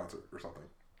for a concert or something.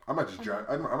 I might just drive.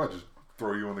 I might just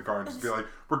throw you in the car and just be like,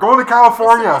 we're going to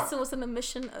California. So what's in the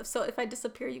mission of, so if I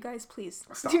disappear, you guys, please.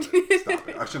 Stop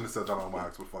it. I shouldn't have said that on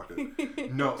wax, but fuck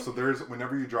it. No, so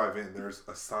whenever you drive in, there's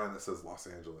a sign that says Los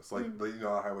Angeles. Like,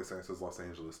 the highway sign says Los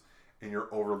Angeles. And you're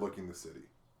overlooking the city.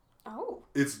 Oh.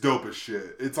 It's dope as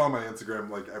shit. It's on my Instagram,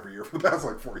 like, every year for the past,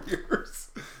 like, 4 years.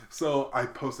 So I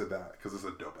posted that because it's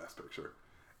a dope-ass picture.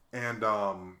 And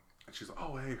she's like,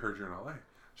 oh, hey, heard you're in LA.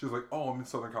 She's like, oh, I'm in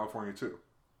Southern California, too.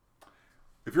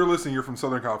 If you're listening, you're from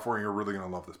Southern California, you're really going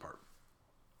to love this part.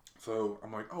 So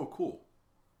I'm like, oh, cool.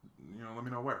 Let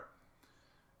me know where.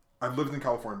 I've lived in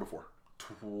California before.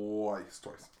 Twice.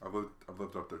 I've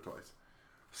lived up there twice.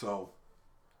 So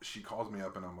she calls me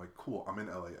up and I'm like, cool, I'm in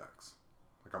LAX.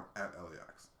 Like, I'm at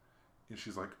LAX. And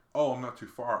she's like, oh, I'm not too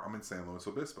far. I'm in San Luis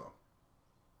Obispo.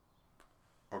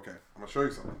 Okay, I'm going to show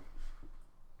you something.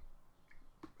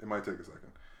 It might take a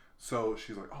second. So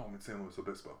she's like, oh, I'm in San Luis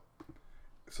Obispo.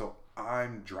 So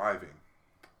I'm driving.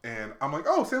 And I'm like,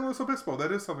 oh, San Luis Obispo,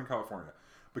 that is Southern California.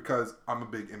 Because I'm a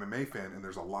big MMA fan and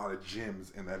there's a lot of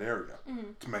gyms in that area.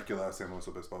 Mm-hmm. Temecula, San Luis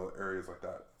Obispo, areas like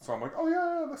that. So I'm like, oh,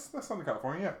 yeah, that's Southern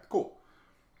California. Yeah, cool.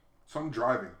 So I'm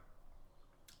driving.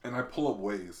 And I pull up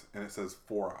Waze and it says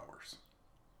 4 hours.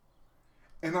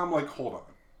 And I'm like, hold on.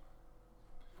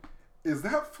 Is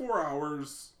that 4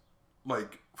 hours,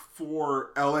 like,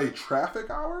 for LA traffic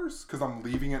hours? Because I'm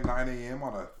leaving at 9 a.m.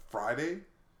 on a Friday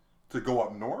to go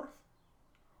up north?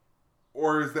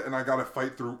 Or is that, and I got to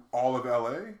fight through all of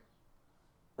LA?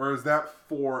 Or is that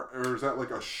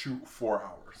like a shoot 4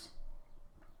 hours?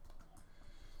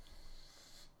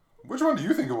 Which one do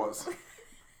you think it was?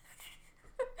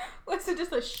 Was it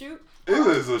just a shoot? It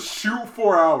is a shoot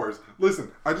 4 hours.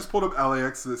 Listen, I just pulled up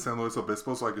LAX to San Luis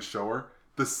Obispo so I could show her.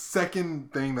 The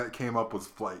second thing that came up was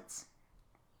flights.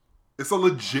 It's a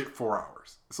legit 4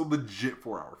 hours. It's a legit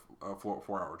 4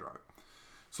 hour drive.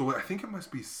 So I think it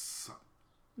must be.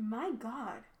 My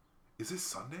God. Is this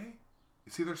Sunday?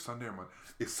 It's either Sunday or Monday.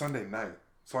 It's Sunday night.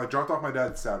 So I dropped off my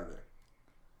dad Saturday.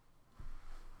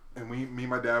 And me and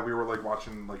my dad, we were like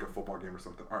watching like a football game or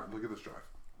something. All right, look at this drive.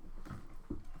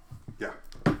 Yeah.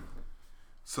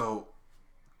 So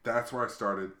that's where I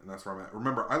started and that's where I'm at.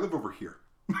 Remember, I live over here.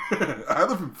 I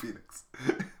live in Phoenix.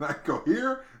 And I go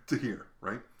here to here,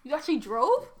 right? You actually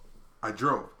drove? I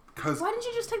drove. Why didn't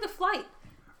you just take the flight?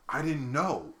 I didn't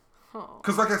know.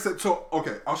 Because like I said,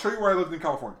 okay, I'll show you where I lived in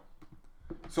California.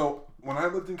 So when I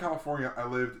lived in California, I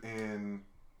lived in...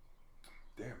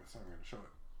 Damn, it's not going to show it.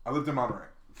 I lived in Monterey.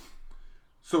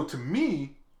 So to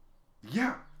me,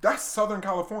 yeah, that's Southern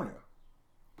California.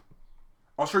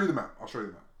 I'll show you the map.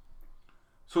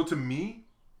 So to me,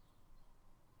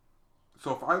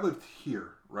 so if I lived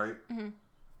here, right? Mm-hmm.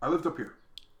 I lived up here.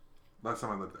 Last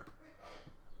time I lived there.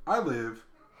 I live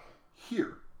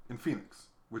here in Phoenix,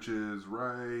 which is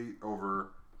right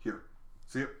over here.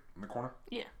 See it in the corner?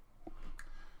 Yeah.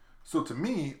 So to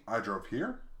me, I drove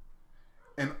here,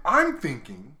 and I'm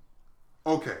thinking,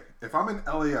 okay, if I'm in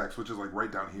LAX, which is like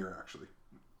right down here, actually,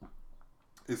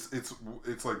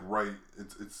 it's like right.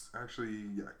 It's actually,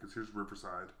 yeah, because here's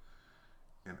Riverside,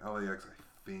 And LAX, I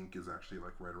think, is actually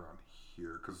like right around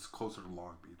here because it's closer to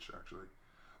Long Beach, actually.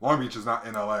 Long Beach is not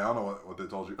in LA. I don't know what they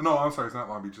told you. No, I'm sorry. It's not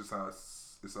Long Beach. It's El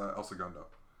Segundo.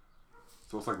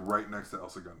 So it's like right next to El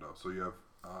Segundo. So you have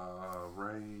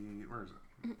right. Where is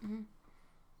it? Mm-hmm.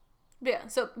 Yeah.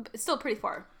 So it's still pretty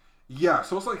far. Yeah.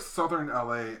 So it's like southern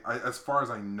LA, as far as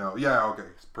I know. Yeah. Okay.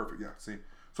 It's perfect. Yeah. See.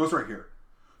 So it's right here.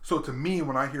 So to me,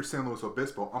 when I hear San Luis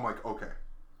Obispo, I'm like, okay.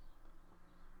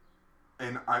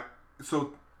 And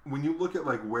so when you look at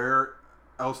like where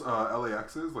else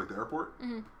LAX is, like the airport.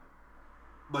 Mm-hmm.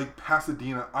 Like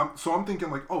Pasadena, I'm thinking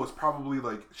like, oh, it's probably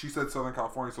like she said Southern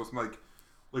California, so it's like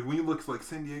when you look like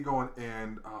San Diego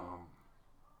and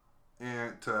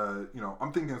I'm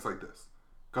thinking it's like this,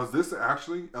 because this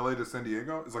actually LA to San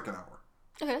Diego is like an hour.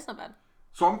 Okay, that's not bad.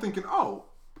 So I'm thinking, oh,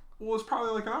 well, it's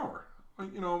probably like an hour,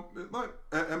 like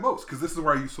at most, because this is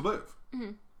where I used to live.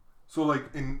 Mm-hmm. So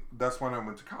that's when I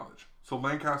went to college. So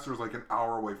Lancaster is like an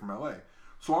hour away from LA.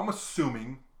 So I'm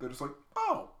assuming that it's like,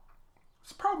 oh.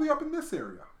 It's probably up in this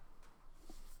area.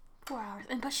 4 hours.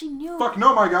 But she knew. Fuck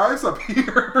no, my guy. It's up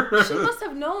here. She must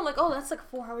have known, like, oh, that's like a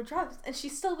 4-hour drive. And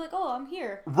she's still like, oh, I'm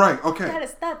here. Right, okay.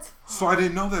 That's so I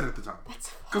didn't know that at the time. That's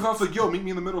because I was like, yo, meet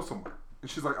me in the middle somewhere. And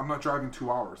she's like, I'm not driving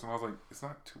 2 hours. And I was like, it's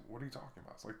not 2. What are you talking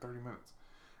about? It's like 30 minutes.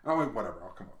 And I'm like, whatever.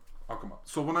 I'll come up.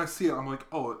 So when I see it, I'm like,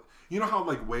 oh, you know how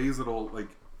like Waze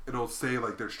it'll say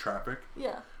like there's traffic?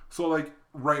 Yeah. So like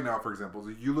right now, for example,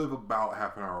 you live about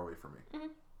half an hour away from me. Mm-hmm.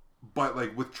 But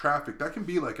like with traffic, that can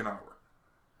be like an hour.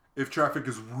 If traffic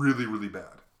is really, really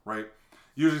bad, right?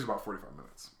 Usually it's about 45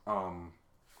 minutes.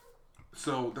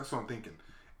 So that's what I'm thinking.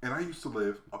 And I used to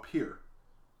live up here.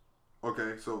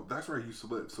 Okay, so that's where I used to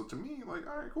live. So to me, like,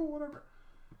 all right, cool, whatever.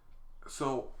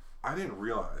 So I didn't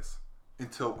realize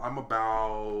until I'm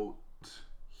about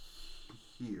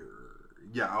here.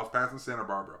 Yeah, I was passing Santa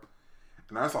Barbara.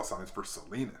 And I saw signs for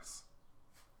Salinas.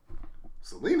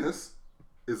 Salinas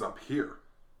is up here.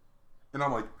 And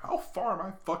I'm like, how far am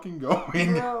I fucking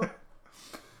going? No.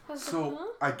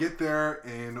 So I get there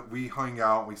and we hung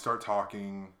out. We start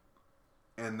talking.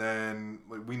 And then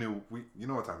like you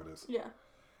know what time it is. Yeah.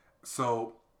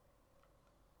 So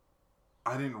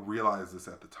I didn't realize this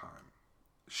at the time.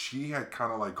 She had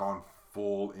kind of like gone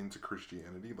full into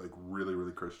Christianity, like really,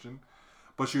 really Christian.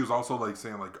 But she was also like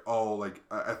saying like, oh, like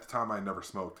at the time I never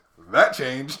smoked. That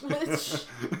changed.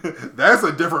 That's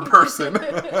a different person.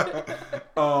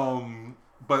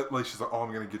 But like she's like, oh,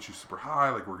 I'm gonna get you super high.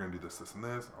 Like we're gonna do this, this, and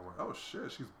this. I'm like, oh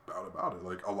shit, she's about it.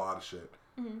 Like a lot of shit.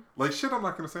 Mm-hmm. Like shit, I'm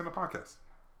not gonna say in the podcast.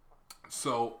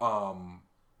 So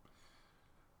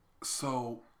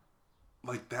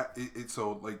like that.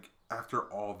 So like after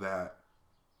all that,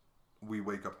 we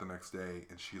wake up the next day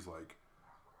and she's like,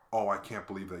 oh, I can't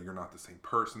believe that you're not the same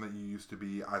person that you used to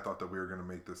be. I thought that we were going to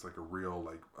make this like a real,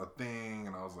 like a thing.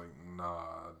 And I was like,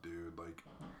 nah, dude, like,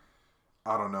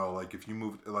 I don't know. Like if you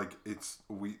moved, like it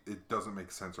doesn't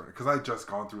make sense right now. Cause I just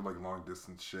gone through like long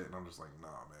distance shit and I'm just like, nah,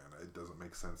 man, it doesn't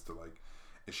make sense to like,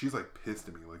 and she's like pissed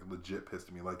at me, like legit pissed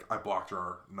at me. Like I blocked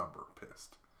her number,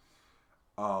 pissed.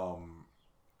 Really?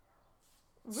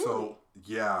 So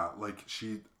yeah, like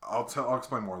I'll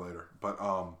explain more later, but,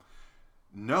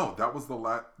 no, that was the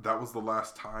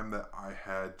last time that I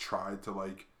had tried to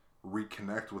like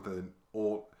reconnect with an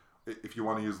old, if you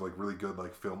want to use like really good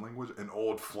like film language, an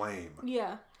old flame.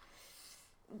 Yeah.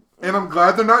 And I'm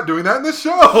glad they're not doing that in the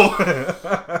show.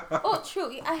 Oh,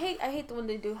 true. I hate when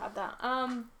they do have that.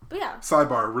 But yeah.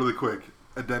 Sidebar, really quick,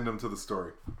 addendum to the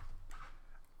story.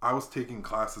 I was taking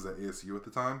classes at ASU at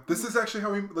the time. This is actually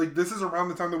how this is around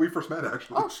the time that we first met,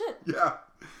 actually. Oh shit. Yeah,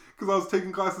 because I was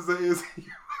taking classes at ASU.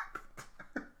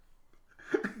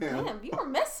 Damn, you were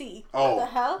messy. Oh, what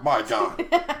the hell? My God.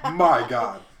 My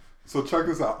God. So check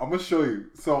this out. I'm going to show you.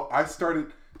 So I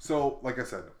started, like I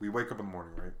said, we wake up in the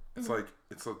morning, right? It's like,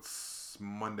 it's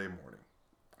Monday morning.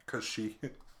 Because she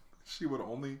would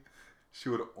only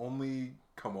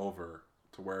come over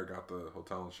to where I got the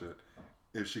hotel and shit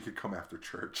if she could come after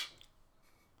church.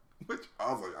 Which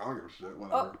I was like, I don't give a shit,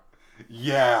 whatever. Oh.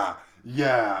 Yeah.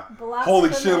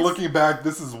 Holy shit, looking back,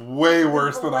 this is way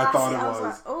worse than I thought it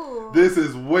was. Like, this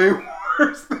is way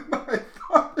worse than I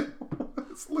thought it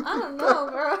was. I don't know,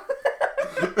 girl.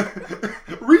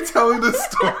 Retelling this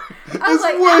story is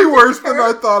like, way worse than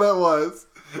I thought it was.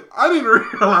 I didn't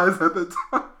realize at the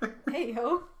time hey,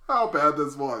 yo. how bad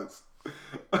this was.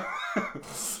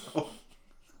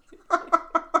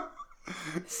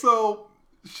 So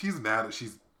she's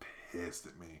pissed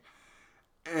at me.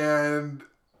 And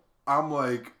I'm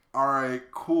like, all right,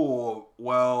 cool.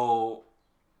 Well,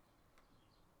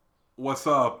 what's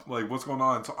up? Like, what's going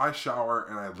on? So I shower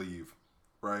and I leave.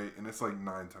 right? And it's like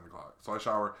 9, 10 o'clock. So I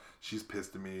shower. She's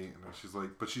pissed at me, and she's like,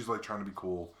 but she's like trying to be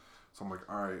cool. So I'm like,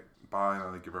 all right, bye. And I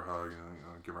like give her a hug,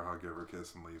 and give her a hug, give her a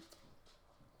kiss, and leave.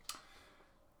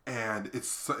 And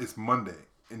it's Monday,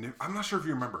 and I'm not sure if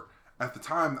you remember. At the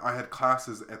time, I had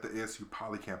classes at the ASU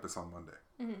Poly Campus on Monday.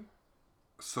 Mm-hmm.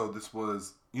 So this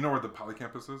was, you know where the Poly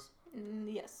Campus is?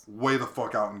 Yes. Way the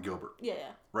fuck out in Gilbert. Yeah.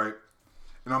 Right?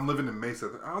 And I'm living in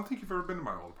Mesa. I don't think you've ever been to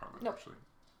my old apartment, nope. Actually.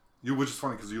 Which is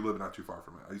funny because you live not too far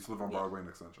from it. I used to live on Broadway and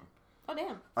Extension. Oh,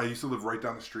 damn. I used to live right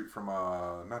down the street from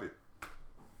Nadia.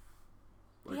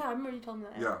 Like, yeah, I remember you telling me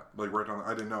that. Yeah, like right down.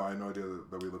 I didn't know. I had no idea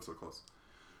that we lived so close.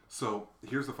 So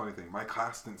here's the funny thing. My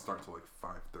class didn't start till like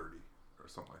 5:30 or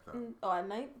something like that. Oh, at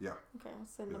night? Yeah. Okay,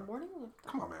 so in the morning?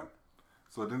 Come on, man.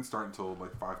 So it didn't start until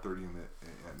like 5:30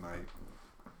 at night.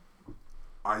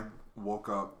 I woke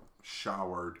up,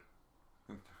 showered,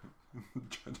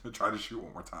 tried to shoot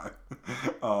one more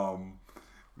time.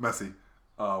 Messy.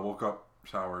 Woke up,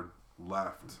 showered,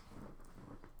 left,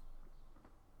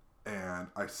 and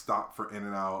I stopped for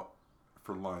In-N-Out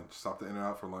for lunch. Stopped at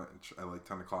In-N-Out for lunch at like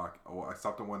 10 o'clock. Oh, I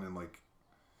stopped at one in like,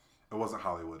 it wasn't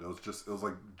Hollywood. It was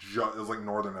like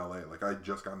northern LA. Like I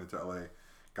just got into LA,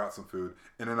 got some food.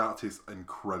 In-N-Out tastes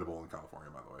incredible in California,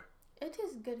 by the way. It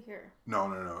tastes good here.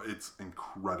 No. It's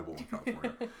incredible in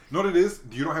California. You know what it is?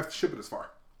 You don't have to ship it as far.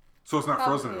 So it's not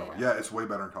frozen at all. Yeah, it's way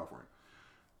better in California.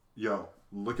 Yo,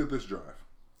 look at this drive.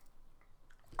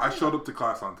 I showed up to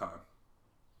class on time.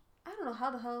 I don't know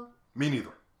how the hell. Me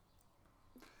neither.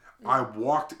 No. I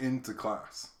walked into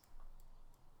class.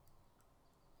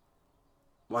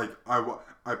 Like,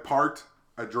 I parked.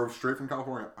 I drove straight from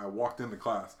California. I walked into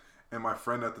class. And my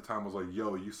friend at the time was like,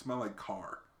 yo, you smell like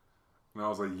car. And I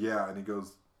was like, yeah. And he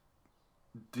goes,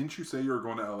 didn't you say you were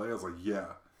going to LA? I was like, yeah.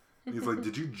 And he's like,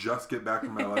 did you just get back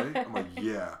from LA? I'm like,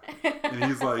 yeah. And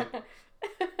he's like,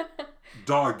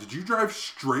 dog, did you drive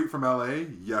straight from LA?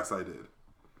 Yes, I did.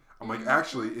 I'm like,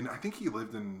 actually, and I think he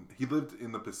lived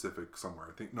in the Pacific somewhere.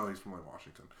 I think, no, he's from like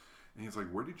Washington. And he's like,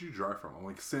 where did you drive from? I'm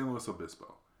like, San Luis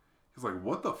Obispo. He's like,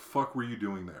 what the fuck were you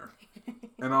doing there?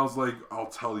 And I was like, I'll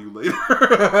tell you later.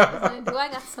 Do I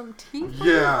got some tea?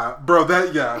 Yeah, bro,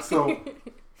 so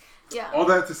yeah. All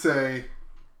that to say,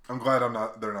 I'm glad they're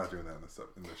not doing that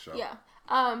in this show. Yeah.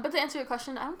 But to answer your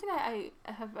question, I don't think I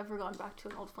have ever gone back to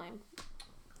an old flame.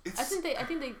 I think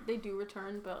they do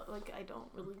return, but like I don't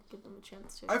really give them a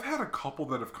chance to. I've had a couple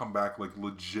that have come back like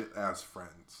legit as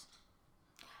friends.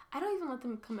 I don't even let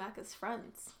them come back as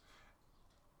friends.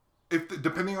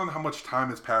 Depending on how much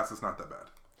time has passed, it's not that bad.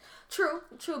 True,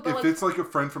 but if it's like a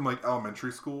friend from like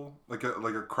elementary school, like a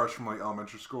crush from like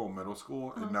elementary school, middle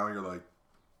school, and now you're like,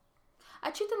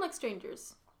 I treat them like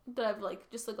strangers that I've like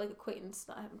just like acquaintance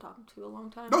that I haven't talked to a long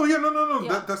time. Oh yeah, no.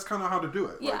 Yeah. That's kind of how to do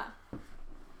it. Yeah. Like,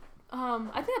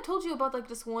 I think I told you about like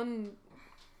this one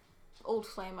old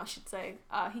flame, I should say.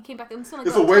 He came back and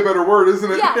it's a way better word,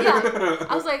 isn't it? Yeah.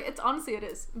 I was like, honestly it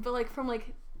is, but like from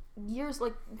like years,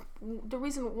 like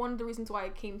one of the reasons why I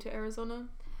came to Arizona,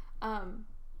 and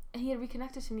he had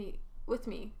reconnected with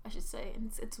me, I should say, and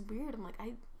it's weird. I'm like,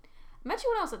 I met you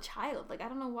when I was a child. Like, I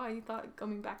don't know why you thought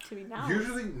coming back to me now.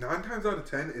 Usually, 9 times out of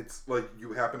 10, it's like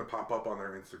you happen to pop up on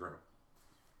their Instagram.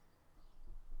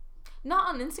 Not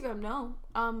on Instagram, no.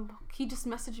 He just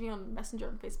messaged me on Messenger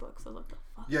on Facebook, so I was like, the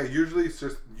fuck? Yeah, usually it's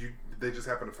just they just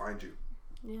happen to find you.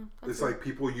 Yeah. It's like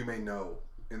people you may know,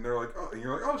 and they're like, oh, and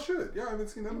you're like, oh shit, yeah, I haven't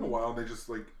seen them in a while, and they just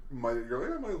like you're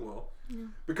like, I might as well. Yeah.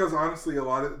 Because honestly, a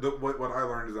lot of what I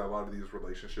learned is that a lot of these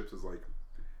relationships is like,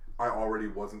 I already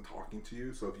wasn't talking to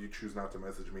you, so if you choose not to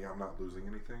message me, I'm not losing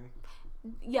anything.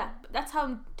 Yeah, that's how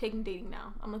I'm taking dating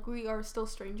now. I'm like, we are still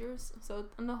strangers, so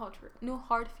no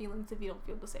hard feelings if you don't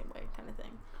feel the same way, kind of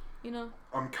thing. You know?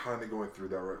 I'm kind of going through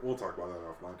that, right? We'll talk about that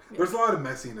offline. Yeah. There's a lot of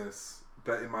messiness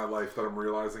that in my life that I'm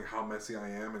realizing how messy I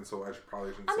am, and so I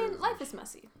shouldn't say this. Life is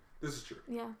messy. This is true.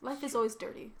 Yeah, life is always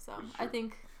dirty, so I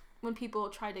think when people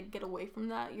try to get away from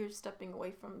that, you're stepping away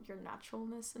from your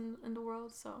naturalness in the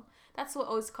world, so that's what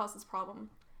always causes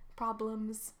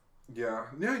problems. Yeah,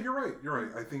 you're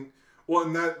right. I think, well,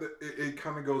 and that, it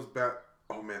kind of goes back,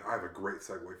 oh man, I have a great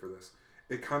segue for this.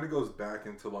 It kind of goes back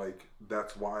into like,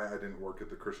 that's why I didn't work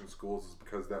at the Christian schools, is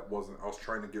because I was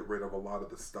trying to get rid of a lot of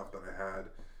the stuff that I had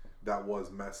that was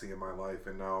messy in my life,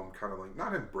 and now I'm kind of like,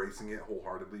 not embracing it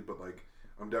wholeheartedly, but like,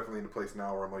 I'm definitely in a place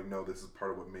now where I'm like, no, this is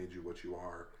part of what made you what you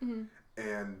are. Mm-hmm.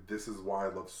 And this is why I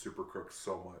love Super Crooks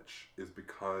so much, is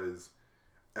because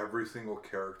every single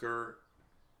character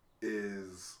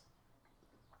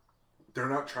they're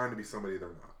not trying to be somebody they're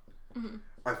not. Mm-hmm.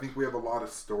 I think we have a lot of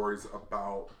stories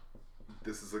about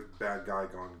this is a bad guy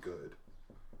gone good.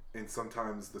 And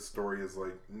sometimes the story is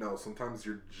like, no, sometimes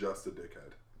you're just a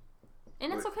dickhead.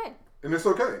 And it's okay. And it's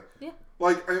okay. Yeah.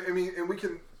 Like, I mean, and we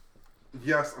can...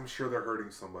 Yes, I'm sure they're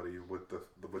hurting somebody with the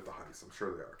heist. I'm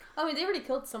sure they are. I mean, they already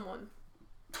killed someone.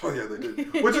 Oh yeah, they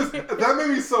did. Which is that made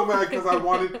me so mad because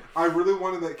I really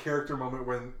wanted that character moment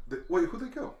when. Wait, who'd they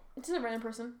kill? It's a random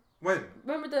person. When?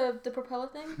 Remember the propeller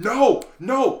thing?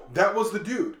 No, that was the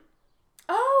dude.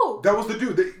 Oh. That was the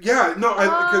dude.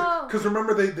 Because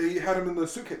remember they had him in the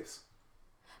suitcase.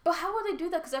 But how would they do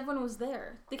that? Because everyone was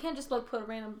there. They can't just like put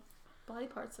random body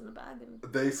parts in the bag and.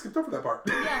 They skipped over that part.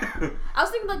 Yeah, I was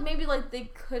thinking like maybe like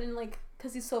they couldn't like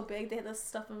because he's so big they had to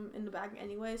stuff him in the bag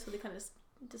anyway, so they kind of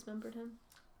dismembered him.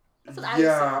 That's what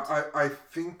I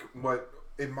think what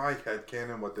in my head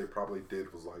canon what they probably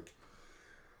did was like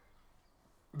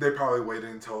they probably waited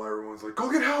until everyone's like go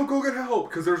get help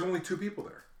because there's only 2 people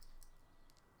there.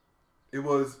 It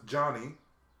was Johnny.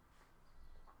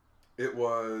 It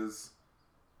was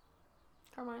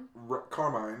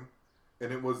Carmine.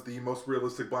 And it was the most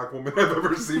realistic black woman I've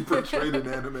ever seen portrayed in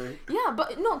anime. Yeah,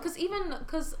 but no,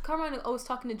 because Carmine always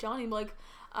talking to Johnny like,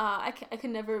 I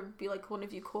can never be like one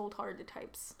of you cold-hearted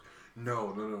types.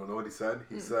 No. Know what he said?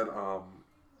 He said,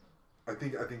 I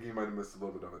think you might have missed a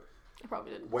little bit of it. I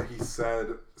probably did. What he said,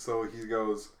 so he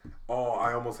goes, "Oh,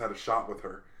 I almost had a shot with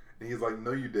her," and he's like,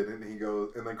 "No, you didn't." And he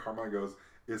goes, and then Carmine goes,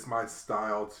 "It's my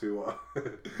style to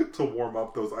to warm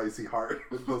up those icy hearted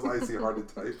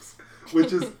types,"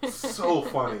 which is so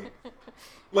funny.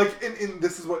 Like, and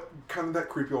this is what kind of that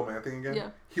creepy old man thing again. Yeah.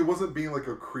 He wasn't being like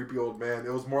a creepy old man.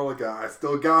 It was more like I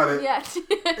still got it. Yeah.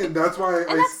 And that's why.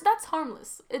 That's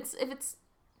harmless. If it's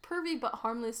pervy but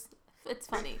harmless, it's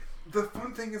funny. The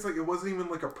fun thing is like it wasn't even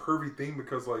like a pervy thing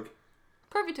because like.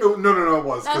 Pervy too. No, it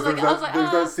was because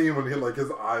there's that scene when he like his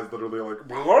eyes literally like.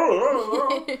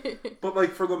 But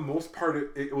like for the most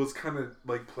part, it was kind of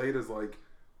like played as like.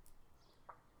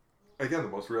 Again, the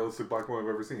most realistic black woman I've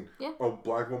ever seen. Yeah. A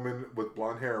black woman with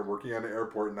blonde hair working at an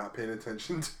airport, not paying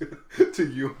attention to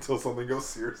you until something goes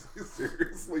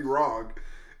seriously wrong,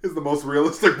 is the most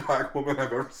realistic black woman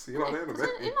I've ever seen on anime.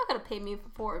 You're not gonna pay me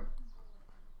for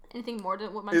anything more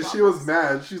than what my. And job she was is.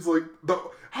 mad. She's like,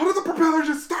 "How did the propeller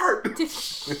just start?"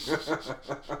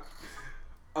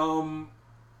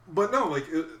 But no, like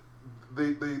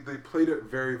they played it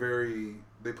very, very.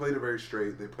 They played it very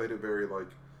straight. They played it very like.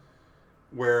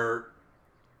 Where,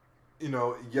 you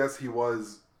know, yes, he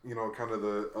was, you know, kind of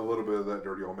a little bit of that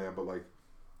dirty old man, but like,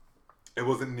 it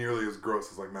wasn't nearly as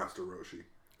gross as like Master Roshi.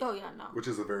 Oh yeah, no. Which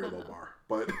is a very low bar,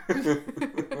 but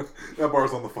that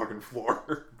bar's on the fucking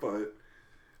floor. But,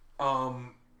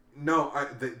 no,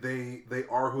 they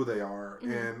are who they are,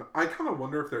 and I kind of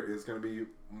wonder if there is going to be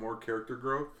more character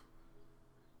growth.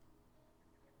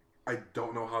 I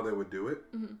don't know how they would do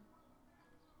it. Mm-hmm.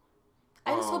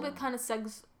 I just hope it kind of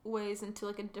segues into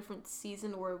like a different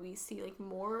season where we see like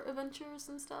more adventures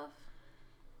and stuff,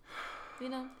 you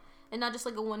know, and not just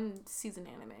like a 1 season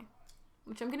anime,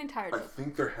 which I'm getting tired of. I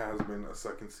think there has been a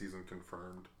 2nd season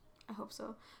confirmed. I hope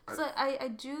so, because I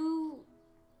do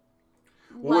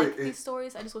these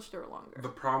stories. I just wish they were longer. The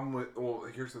problem with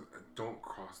here's don't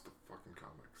cross the fucking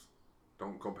comics.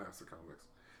 Don't go past the comics.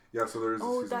 Yeah, so there's a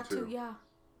season 2. Oh, that too. Yeah.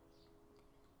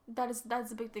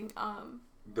 That's a big thing.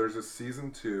 There's a season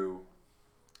 2.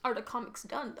 Are the comics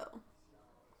done though?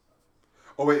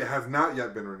 Oh wait, it has not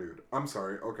yet been renewed. I'm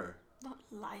sorry. Okay. Don't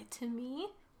lie to me.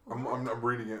 I'm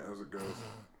reading it as it goes.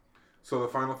 So the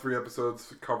final 3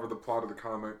 episodes cover the plot of the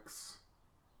comics.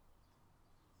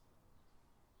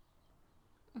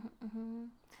 Mm-hmm.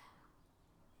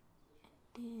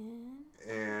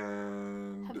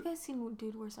 And have you guys seen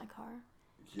Dude, Where's My Car?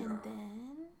 Yeah. And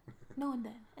then no, and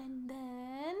then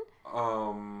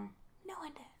no,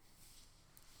 and then.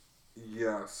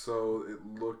 Yeah, so it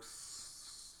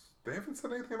looks. They haven't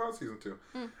said anything about season 2.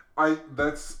 Mm. I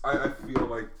feel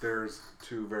like there's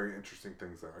 2 very interesting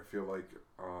things there. I feel like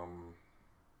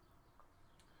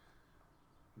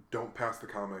don't pass the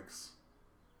comics.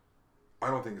 I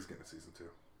don't think it's getting a season 2.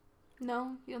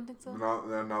 No, you don't think so? Now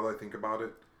that I think about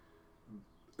it,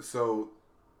 so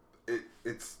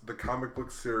it's the comic book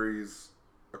series.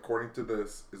 According to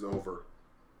this, is over.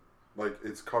 Like,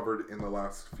 it's covered in the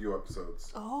last few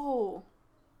episodes. Oh.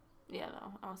 Yeah,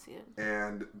 no, I don't see it.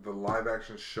 And the live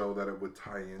action show that it would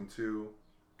tie into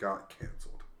got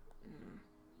canceled.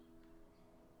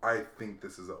 I think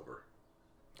this is over.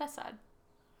 That's sad.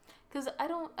 Because I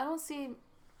don't see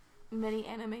many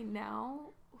anime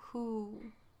now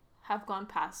who have gone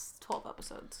past 12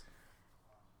 episodes.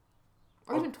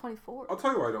 Or even 24. I'll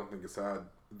tell you why I don't think it's sad.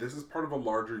 This is part of a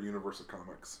larger universe of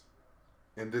comics.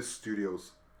 And this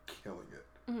studio's killing it.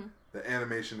 Mm-hmm. The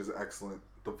animation is excellent.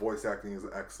 The voice acting is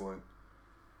excellent.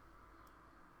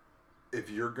 if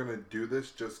you're gonna do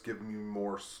this, just give me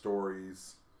more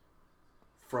stories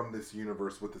from this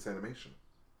universe with this animation.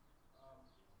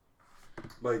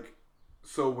 Like,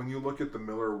 so when you look at the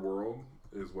Miller World,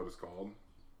 is what it's called.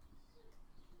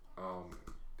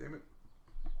 Damn it.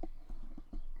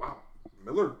 Wow.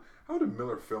 Miller, how did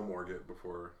Miller Fillmore get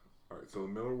before? Alright, so the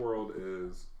Miller World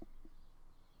is...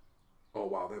 Oh,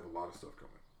 wow, they have a lot of stuff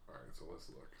coming. Alright, so let's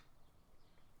look.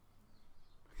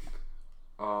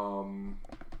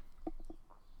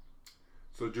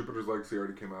 So Jupiter's Legacy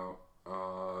already came out.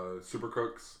 Super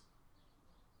Crooks.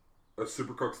 A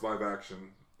Super Crooks live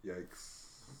action. Yikes.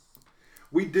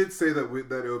 We did say that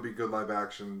that it would be good live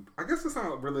action. I guess it's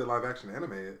not really a live action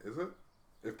anime, is it?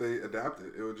 If they adapt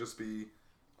it, it would just be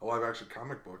a live action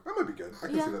comic book. That might be good. I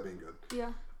can see that being good.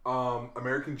 Yeah.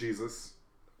 American Jesus.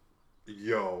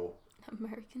 Yo.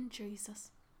 American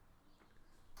Jesus.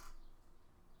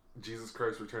 Jesus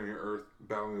Christ returning to Earth,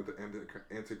 battling with the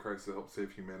Antichrist to help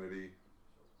save humanity.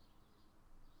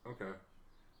 Okay.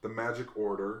 The Magic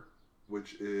Order,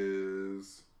 which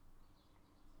is...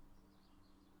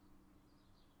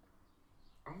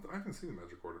 I haven't seen the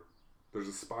Magic Order. There's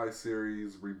a Spy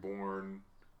series, Reborn,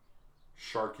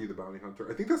 Sharky the Bounty Hunter.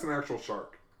 I think that's an actual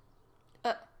shark.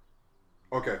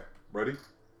 Okay, ready?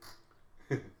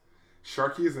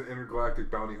 Sharky is an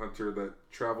intergalactic bounty hunter that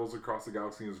travels across the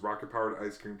galaxy in his rocket-powered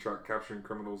ice cream truck, capturing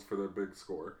criminals for their big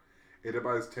score. Aided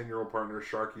by his 10-year-old partner,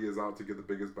 Sharky is out to get the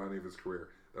biggest bounty of his career.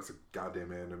 That's a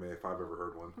goddamn anime if I've ever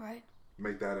heard one. Right.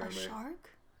 Make that anime. A shark?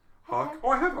 Hawk? Oh,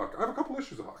 I have Hawk. I have a couple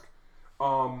issues of Hawk.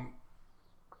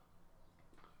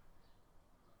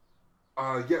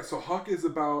 Yeah, so Hawk is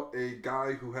about a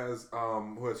guy who has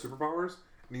superpowers,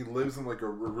 and he lives in like a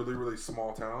really, really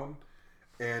small town,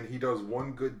 and he does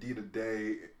one good deed a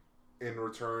day in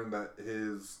return that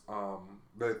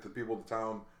that the people of the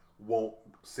town won't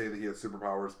say that he has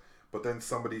superpowers, but then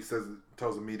somebody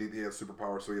tells him immediately he has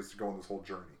superpowers, so he has to go on this whole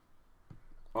journey.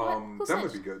 That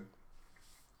might be good.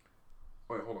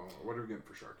 Wait, hold on. What are we getting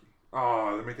for Sharky?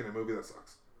 Oh, they're making a movie that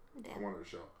sucks. Damn. I wanted a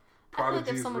show. I feel like if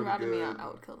Prodigy's someone really ratted me out, good. I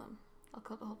would kill them. I'll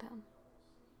kill the whole town.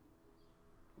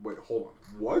 Wait, hold on.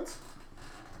 What?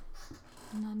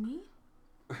 Nani?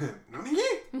 Nani?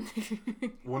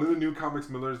 One of the new comics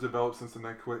Miller has developed since the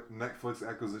Netflix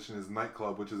acquisition is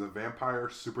Nightclub, which is a vampire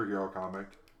superhero comic.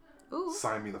 Ooh.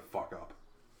 Sign me the fuck up.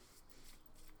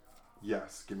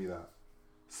 Yes, give me that.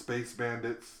 Space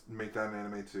Bandits, make that an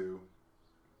anime too.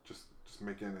 Just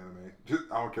make it an anime.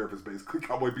 I don't care if it's basically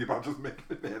Cowboy Bebop, just make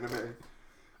it an anime.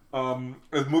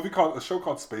 A show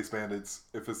called Space Bandits,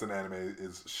 if it's an anime,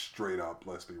 is straight up,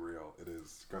 let's be real, it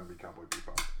is going to be Cowboy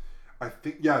Bebop. I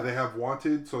think, yeah, they have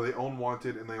Wanted, so they own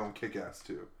Wanted, and they own Kick-Ass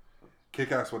too.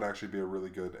 Kick-Ass would actually be a really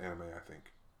good anime, I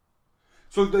think.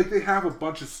 So like they have a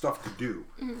bunch of stuff to do.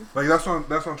 Mm-hmm. Like that's what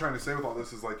I'm trying to say with all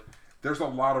this is like there's a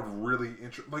lot of really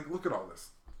like look at all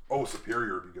this. Oh,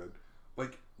 Superior would be good.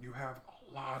 Like you have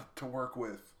a lot to work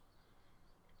with.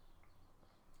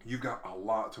 You've got a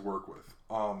lot to work with.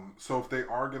 So if they're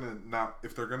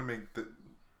gonna make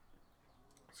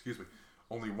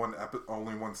only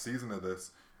one season of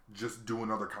this, just do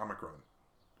another comic run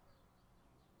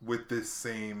with this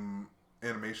same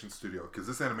animation studio, because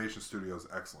this animation studio is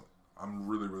excellent. I'm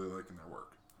really, really liking their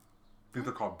work. I think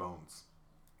they're called Bones.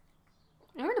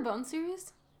 Remember the Bones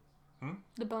series?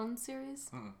 The Bones series?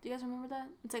 Do you guys remember that?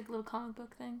 It's like a little comic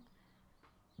book thing.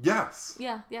 Yes.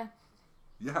 Yeah. Yeah,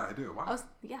 I do. Wow.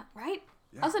 Right?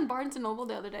 Yeah. I was in Barnes & Noble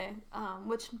the other day,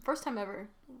 which first time ever,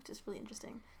 which is really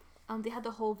interesting. They had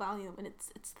the whole volume, and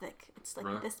it's thick. It's like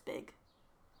really? This big.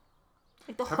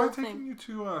 Like the whole thing. Have I taken you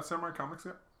to Samurai Comics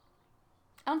yet?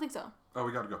 I don't think so. Oh,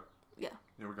 we gotta go. Yeah.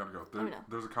 Yeah, we gotta go.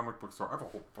 There's a comic book store. I have a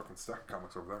whole fucking stack of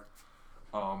comics over there.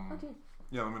 Okay.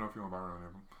 Yeah, let me know if you want to buy any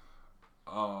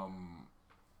of them.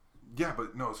 Yeah,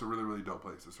 but no, it's a really, really dope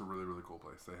place. It's a really, really cool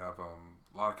place. They have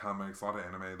a lot of comics, a lot of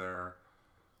anime there.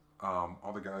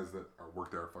 All the guys that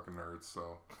work there are fucking nerds,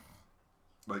 so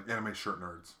like anime shirt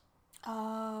nerds.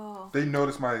 Oh. They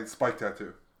noticed my Spike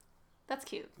tattoo. That's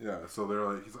cute. Yeah, so they're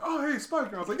like, he's like, oh hey Spike,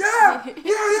 and I was like, yeah.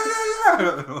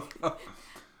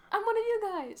 I'm one of you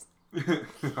guys.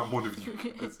 I'm one of you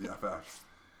guys. Yeah, facts.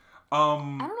 I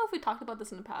don't know if we talked about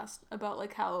this in the past about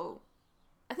like how,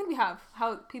 I think we have,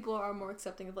 how people are more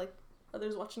accepting of like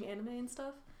others watching anime and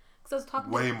stuff. Because I was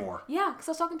talking more. Yeah, because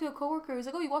I was talking to a coworker. He's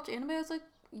like, "Oh, you watch anime?" I was like,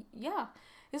 "Yeah."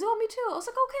 He's like, "Oh, me too." I was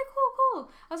like, "Okay, cool."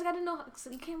 I was like, "I didn't know."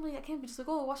 So I can't be just like,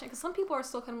 "Oh, watching," because some people are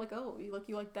still kind of like, "Oh,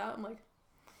 you like that?" I'm like,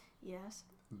 "Yes."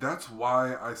 That's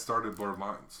why I started Blurred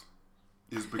Lines,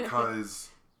 is because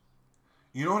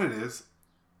you know what it is.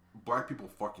 Black people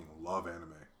fucking love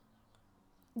anime.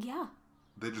 Yeah.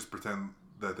 They just pretend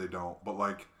that they don't, but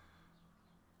like,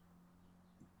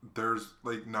 there's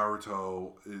like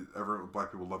Naruto.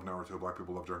 Black people love Naruto. Black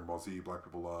people love Dragon Ball Z. Black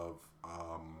people love.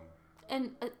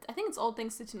 And I think it's all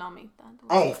thanks to Toonami.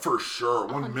 Oh, for sure,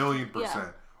 1,000,000%.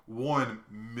 Yeah.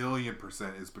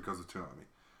 1,000,000% is because of Toonami.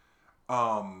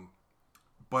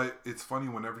 But it's funny,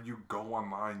 whenever you go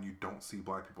online, you don't see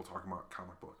black people talking about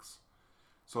comic books.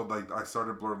 So like I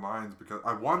started Blurred Lines because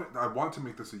I want to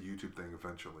make this a YouTube thing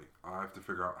eventually. I have to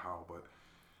figure out how, but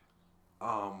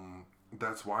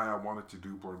that's why I wanted to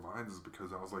do Blurred Lines, is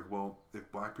because I was like, well,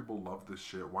 if black people love this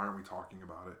shit, why aren't we talking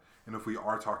about it? And if we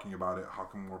are talking about it, how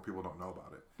come more people don't know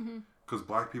about it? Because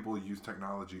black people use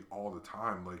technology all the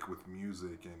time, like with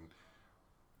music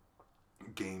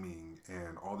and gaming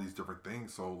and all these different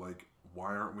things. So like,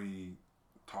 why aren't we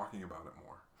talking about it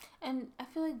more? And I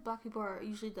feel like black people are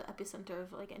usually the epicenter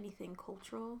of like anything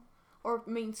cultural or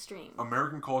mainstream.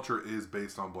 American culture is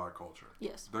based on black culture.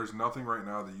 Yes. There's nothing right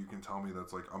now that you can tell me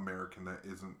that's like American that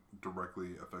isn't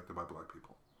directly affected by black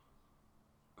people.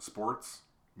 Sports,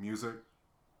 music,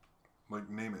 like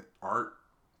name it, art.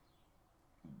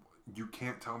 You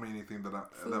can't tell me anything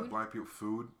that black people,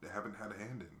 food, they haven't had a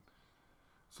hand in.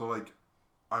 So like,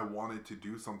 I wanted to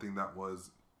do something that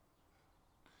was,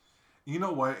 you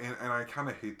know what, and I kind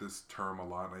of hate this term a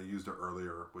lot, and I used it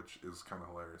earlier, which is kind of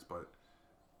hilarious, but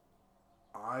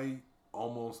I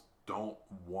almost don't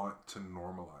want to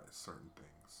normalize certain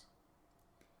things.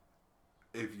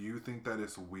 If you think that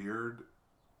it's weird,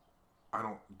 I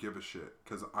don't give a shit,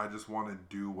 because I just want to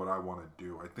do what I want to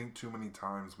do. I think too many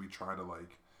times we try to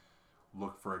like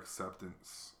look for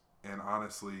acceptance, and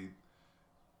honestly,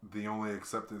 the only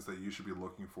acceptance that you should be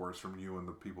looking for is from you and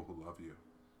the people who love you.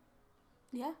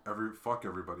 Yeah. Fuck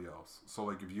everybody else. So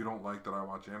like, if you don't like that I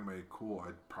watch anime, cool.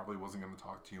 I probably wasn't going to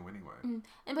talk to you anyway.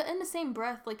 But in the same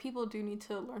breath, like, people do need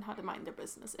to learn how to mind their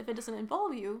business. If it doesn't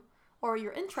involve you or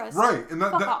your interest, right? And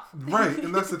fuck off. Right,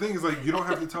 and that's the thing, is like, you don't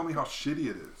have to tell me how shitty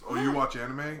it is. Oh, you watch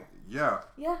anime? Yeah.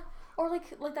 Yeah. Or like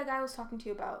that guy I was talking to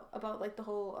you about like the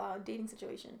whole dating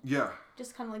situation. Yeah.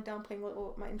 Just kind of like downplaying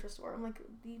what my interests were. I'm like,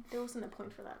 there wasn't a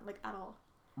point for that, like, at all.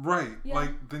 Right. Yeah.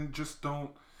 Like, then just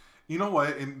don't. You know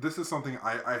what? And this is something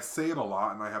I say it a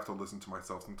lot, and I have to listen to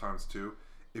myself sometimes too.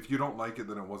 If you don't like it,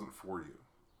 then it wasn't for you.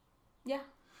 Yeah.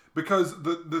 Because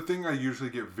the thing I usually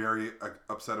get very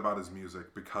upset about is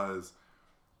music, because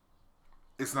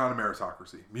it's not a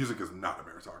meritocracy. Music is not a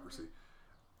meritocracy.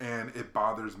 And it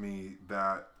bothers me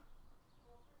that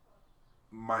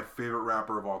my favorite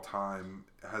rapper of all time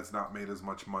has not made as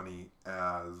much money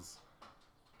as,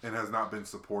 and has not been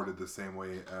supported the same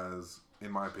way as,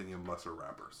 in my opinion, lesser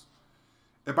rappers.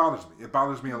 It bothers me. It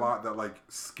bothers me a lot that, like,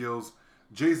 Skills...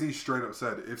 Jay-Z straight up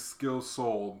said, if Skills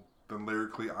sold, then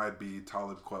lyrically I'd be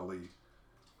Talib Kweli.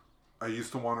 I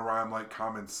used to want to rhyme like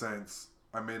Common Sense.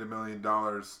 I made $1 million.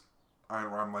 I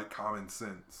rhyme like Common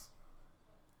Sense.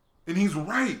 And he's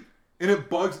right. And it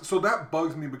bugs... So that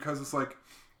bugs me, because it's like...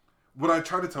 What I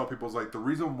try to tell people is, like, the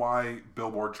reason why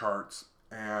Billboard charts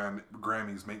and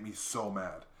Grammys make me so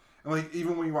mad, and like,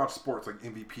 even when you watch sports, like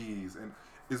MVPs, and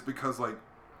is because, like,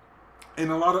 in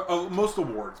a lot of most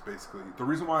awards, basically, the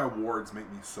reason why awards make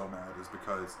me so mad is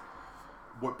because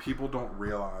what people don't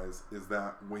realize is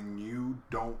that when you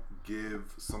don't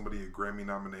give somebody a Grammy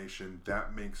nomination,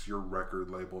 that makes your record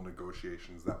label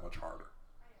negotiations that much harder.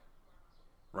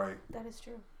 Right? That is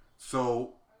true.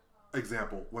 So,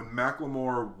 example, when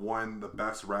Macklemore won the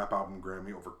Best Rap Album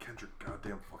Grammy over Kendrick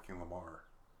goddamn fucking Lamar,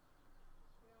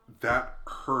 that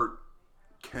hurt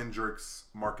Kendrick's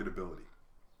marketability.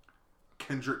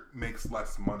 Kendrick makes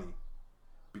less money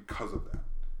because of that.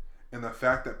 And the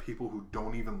fact that people who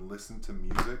don't even listen to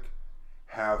music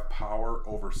have power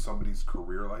over somebody's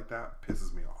career like that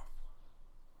pisses me off.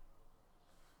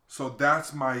 So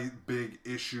that's my big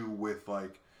issue with,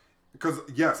 like, because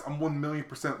yes, I'm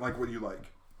 1,000,000% like what you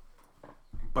like.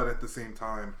 But at the same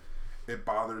time, it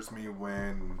bothers me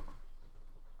when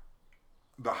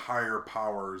the higher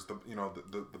powers, the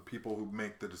people who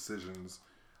make the decisions,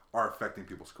 are affecting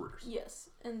people's careers. Yes,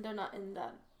 and they're not in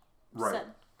that said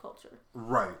culture.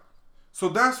 Right. So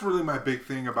that's really my big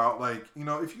thing about, like, you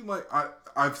know, if you like,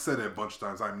 I've said it a bunch of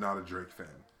times, I'm not a Drake fan.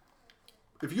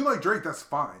 If you like Drake, that's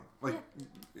fine. Like,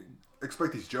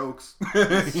 expect these jokes,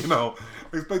 you know,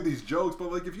 expect these jokes,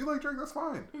 but like, if you like Drake, that's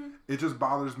fine. It just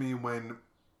bothers me when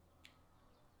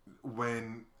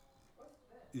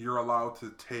you're allowed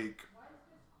to take,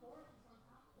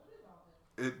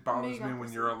 it bothers me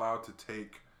when you're allowed to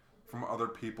take from other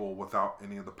people without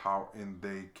any of the power, and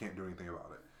they can't do anything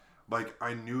about it. Like,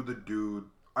 I knew the dude,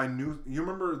 you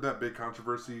remember that big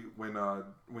controversy when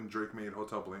Drake made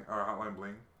Hotel Bling, or Hotline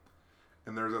Bling,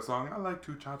 and there's that song, I like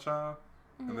to cha-cha,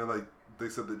 and they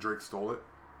said that Drake stole it.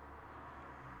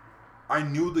 I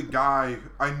knew the guy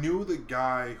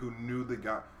who knew the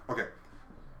guy. Okay.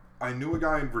 I knew a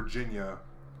guy in Virginia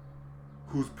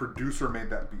whose producer made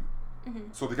that beat.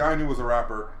 Mm-hmm. So the guy I knew was a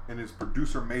rapper, and his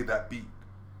producer made that beat.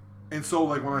 And so,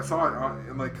 like, when I saw it,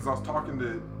 and like, because I was talking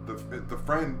to the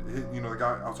friend, the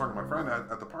guy, I was talking to my friend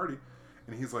at the party,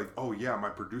 and he's like, oh yeah, my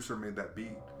producer made that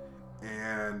beat,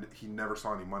 and he never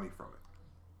saw any money from it.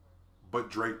 But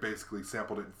Drake basically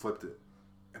sampled it and flipped it.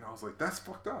 And I was like, that's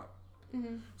fucked up.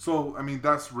 Mm-hmm. So, I mean,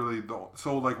 that's really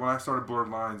so, like, when I started Blurred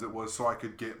Lines, it was so I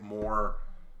could get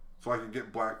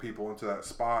black people into that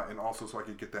spot, and also so I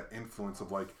could get that influence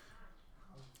of, like,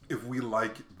 if we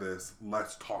like this,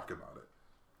 let's talk about it.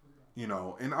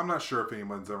 And I'm not sure if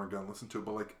anyone's ever going to listen to it,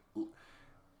 but, like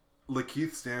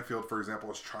Lakeith Stanfield, for example,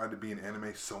 has tried to be in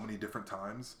anime so many different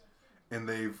times, and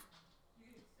they've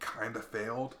kind of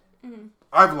failed. Mm-hmm.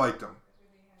 I've liked him.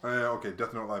 Okay,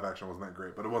 Death Note live action wasn't that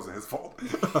great, but it wasn't his fault.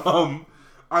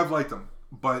 I've liked him,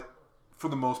 but for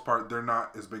the most part, they're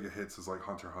not as big of hits as, like,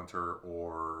 Hunter x Hunter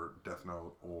or Death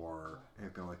Note or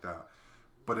anything like that.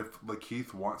 But if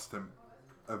Lakeith wants to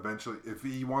eventually, if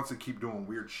he wants to keep doing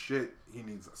weird shit, he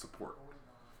needs that support.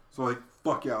 So, like,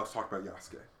 fuck yeah, let's talk about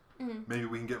Yasuke. Mm-hmm. Maybe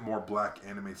we can get more black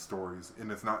anime stories,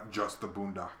 and it's not just the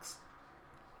Boondocks.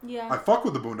 Yeah. I fuck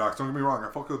with the Boondocks, don't get me wrong,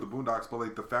 I fuck with the Boondocks, but,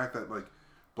 like, the fact that, like,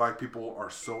 black people are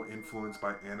so influenced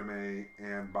by anime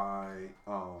and by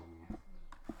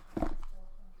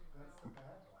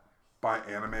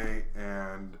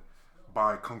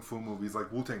kung fu movies,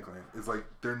 like Wu-Tang Clan, is like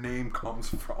their name comes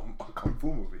from a kung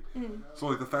fu movie. Mm. So,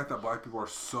 like, the fact that black people are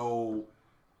so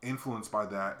influenced by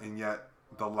that, and yet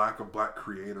the lack of black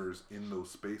creators in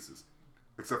those spaces,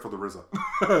 except for the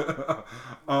RZA.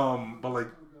 But, like,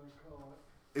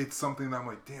 it's something that I'm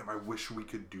like, damn, I wish we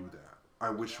could do that. I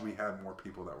wish we had more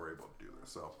people that were able to do this.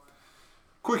 So,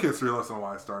 quick history lesson on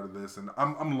why I started this, and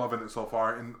I'm loving it so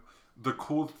far. And the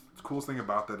coolest thing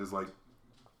about that is, like,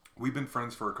 we've been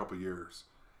friends for a couple years,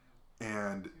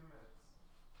 and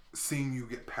seeing you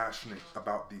get passionate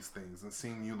about these things, and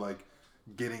seeing you, like,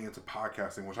 getting into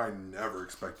podcasting, which I never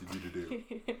expected you to do.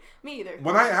 Me either.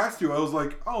 When I asked you, I was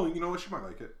like, oh, you know what, she might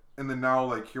like it. And then now,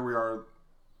 like, here we are,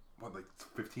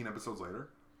 15 episodes later?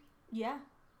 Yeah.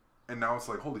 And now it's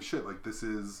like, holy shit, like, this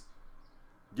is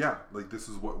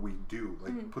what we do.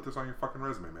 Like, put this on your fucking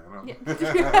resume, man.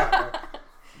 Yeah.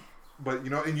 But,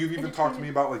 and you've even talked to me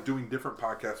about, like, doing different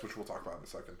podcasts, which we'll talk about in a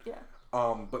second. Yeah.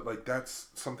 But, like, that's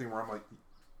something where I'm like,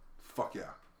 fuck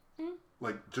yeah. Mm-hmm.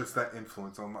 Like, just that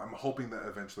influence. I'm hoping that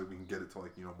eventually we can get it to,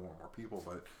 like, more and more people.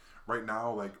 But right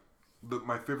now, like,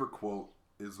 my favorite quote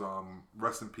is,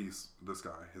 rest in peace, this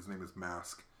guy. His name is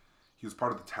Mask. He was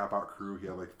part of the Tap Out crew. He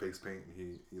had, like, face paint. And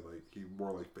he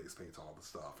wore, like, face paint to all the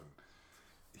stuff. And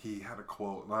he had a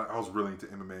quote. And I was really into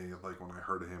MMA, like, when I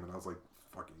heard of him. And I was like,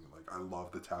 fucking, like, I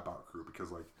love the Tap Out crew. Because,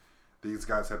 like, these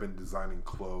guys have been designing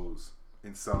clothes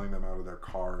and selling them out of their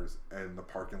cars and the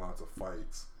parking lots of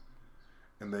fights.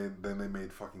 And then they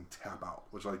made fucking Tap Out,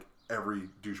 which, like, every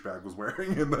douchebag was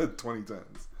wearing in the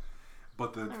 2010s.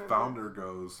 But the founder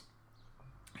goes,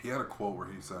 he had a quote where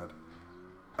he said,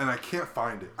 and I can't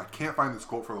find it. I can't find this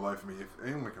quote for the life of me. If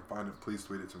anyone can find it, please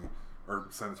tweet it to me or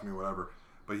send it to me, whatever.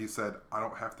 But he said, I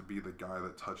don't have to be the guy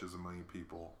that touches a million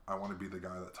people. I want to be the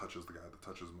guy that touches the guy that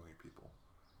touches a million people.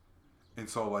 And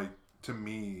so, like, to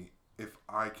me, if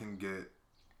I can get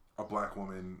a black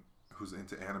woman who's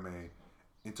into anime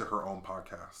into her own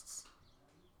podcasts,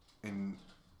 and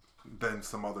then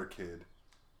some other kid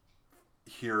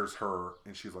hears her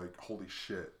and she's like, holy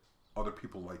shit, other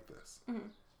people like this. Mm-hmm.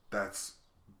 That's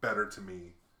better to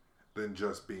me than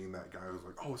just being that guy who's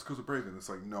like, oh, it's because of Braven. It's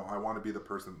like, no, I want to be the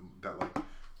person that, like,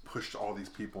 pushed all these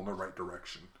people in the right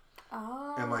direction.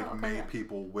 Oh, and, like, made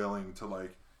people willing to,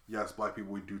 like, yes, black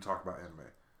people, we do talk about anime.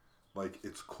 Like,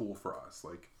 it's cool for us.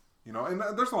 Like, and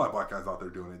there's a lot of black guys out there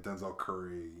doing it. Denzel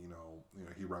Curry,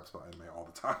 he raps about anime all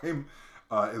the time.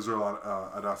 Israel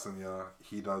Adesanya,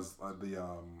 he does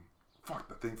the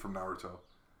thing from Naruto.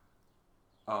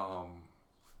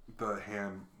 The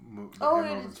hand movements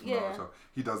from Naruto.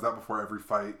 He does that before every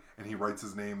fight, and he writes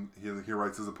his name. He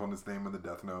writes his opponent's name in the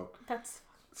Death Note. That's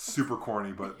super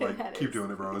corny, but, like, keep doing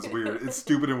it, bro. It's weird. It's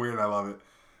stupid and weird, and I love it.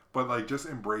 But, like, just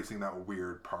embracing that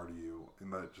weird part of you,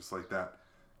 and that, just like that.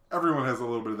 Everyone has a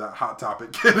little bit of that Hot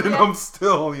Topic kid in them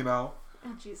still, Oh,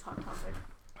 jeez, Hot Topic.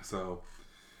 So,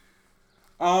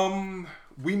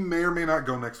 we may or may not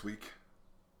go next week.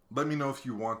 Let me know if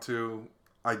you want to.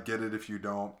 I get it if you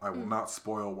don't. I will not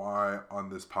spoil why on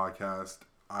this podcast.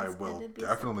 I will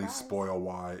definitely spoil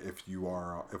why if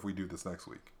we do this next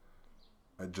week.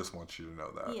 I just want you to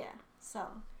know that. Yeah. So.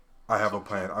 I have a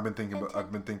plan. I've been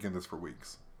thinking this for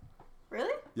weeks.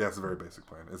 Really? Yeah, it's a very basic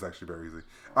plan. It's actually very easy.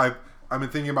 I've been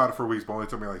thinking about it for weeks, but it only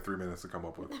took me like 3 minutes to come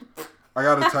up with. I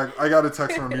got a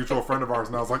text from a mutual friend of ours,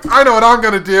 and I was like, I know what I'm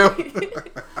gonna do.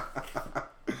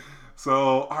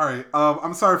 So, all right.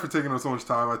 I'm sorry for taking up so much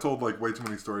time. I told like way too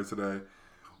many stories today.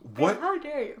 What? How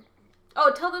dare you?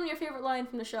 Oh, tell them your favorite line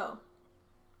from the show.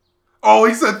 Oh,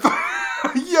 he said,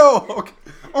 "Yo,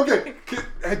 okay."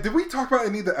 Did we talk about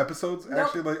any of the episodes? Nope.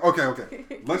 Actually, like, okay.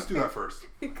 Let's do that first.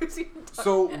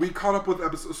 So we caught up with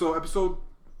episode. So episode.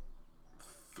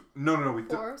 No, we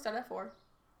did. 4. Start at 4.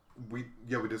 We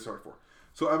did start at 4.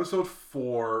 So episode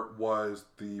 4 was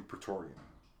the Praetorian.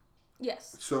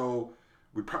 Yes. So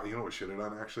we probably, we should have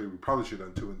done. Actually, we probably should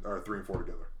have done 3 and 4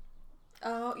 together.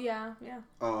 Oh yeah.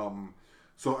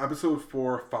 So episode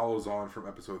 4 follows on from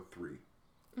episode 3.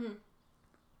 Mm-hmm.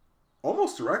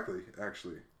 Almost directly,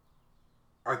 actually.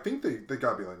 I think they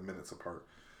gotta be like minutes apart.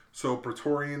 So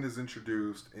Praetorian is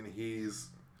introduced, and he's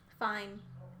fine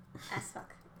as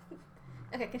fuck.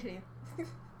 Okay, continue.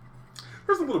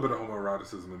 There's a little bit of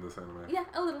homoeroticism in this anime. Yeah,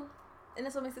 a little, and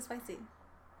that's what makes it spicy.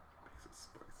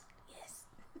 Yes.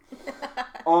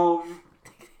 Oh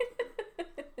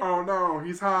no,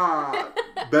 he's hot.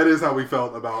 That is how we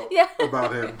felt about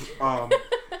him.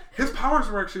 His powers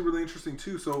were actually really interesting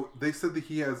too. So they said that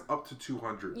he has up to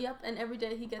 200. Yep, and every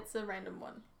day he gets a random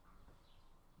one.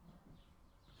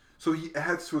 So he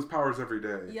adds to his powers every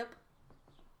day. Yep.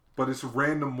 But it's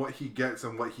random what he gets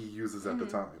and what he uses at the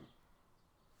time.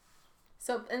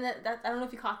 So, and that I don't know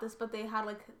if you caught this, but they had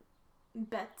like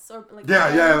bets or like. Yeah,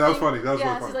 that was funny. That was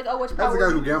really funny. So like, oh, which That's the guy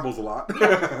who gambles a lot.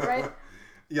 Yeah, right.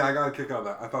 Yeah, I got a kick out of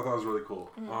that. I thought that was really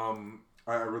cool. Mm-hmm.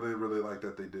 I really, really like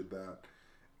that they did that.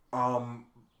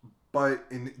 But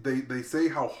they say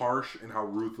how harsh and how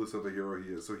ruthless of a hero he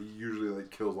is. So he usually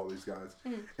like kills all these guys,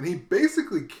 and he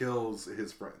basically kills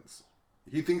his friends.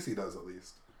 He thinks he does at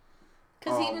least.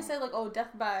 Because he even said like, "Oh,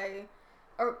 death by,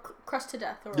 or crushed to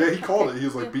death." Or yeah, he called it. He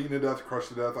was like beaten to death, crushed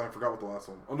to death. I forgot what the last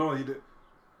one. Oh no, he did.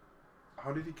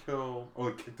 How did he kill? Oh,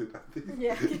 he kicked to death.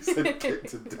 Yeah, he said kicked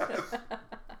to death.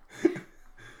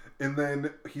 And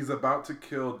then he's about to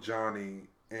kill Johnny,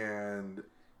 and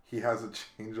he has a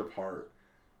change of heart,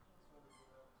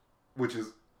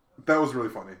 that was really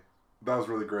funny. That was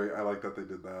really great. I like that they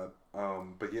did that.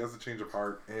 But he has a change of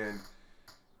heart, and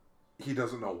he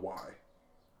doesn't know why.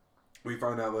 We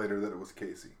found out later that it was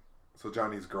Casey, so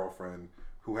Johnny's girlfriend,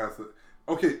 who has the.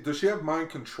 Okay, does she have mind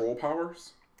control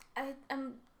powers?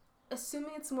 I'm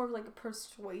assuming it's more of like a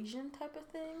persuasion type of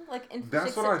thing, like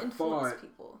that's what I influence thought.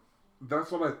 People.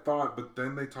 That's what I thought, but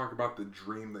then they talk about the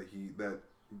dream that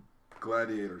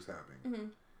Gladiator's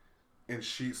having, and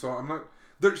so I'm not.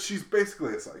 She's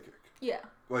basically a psychic. Yeah.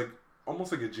 Like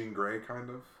almost like a Jean Grey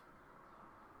kind of.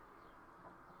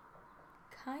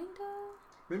 Kinda.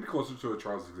 Maybe closer to a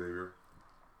Charles Xavier.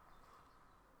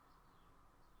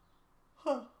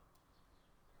 Huh.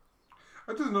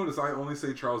 I just noticed I only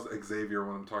say Charles Xavier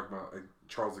when I'm talking about like,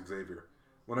 Charles Xavier.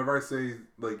 Whenever I say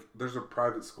like, there's a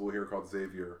private school here called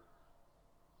Xavier,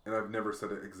 and I've never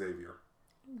said it Xavier.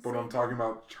 But when I'm talking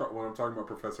about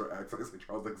Professor X, I say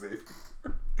Charles Xavier.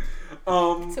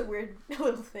 It's a weird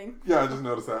little thing. Yeah, I just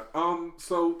noticed that.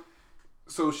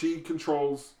 So she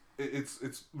controls.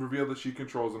 It's revealed that she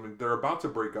controls them, and they're about to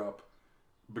break up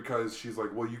because she's like,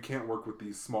 "Well, you can't work with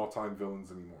these small time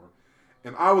villains anymore."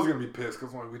 And I was gonna be pissed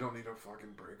because I'm like, "We don't need a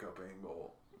fucking breakup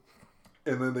angle."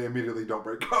 And then they immediately don't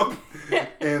break up,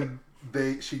 and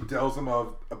she tells them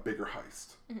of a bigger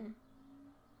heist.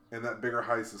 And that bigger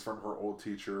heist is from her old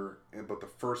teacher. But the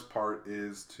first part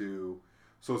is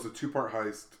so it's a 2-part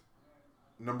heist.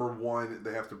 Number 1,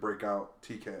 they have to break out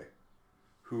TK,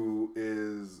 who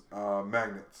is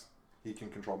magnets. He can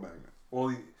control magnets. Well,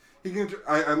 he can.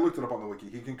 I looked it up on the wiki.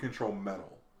 He can control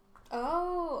metal.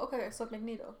 Oh, okay. So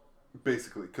Magneto.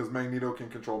 Basically, because Magneto can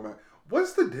control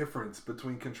What's the difference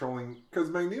between controlling? Because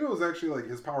Magneto is actually like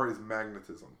his power is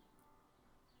magnetism.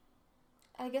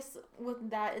 I guess with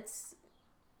that, it's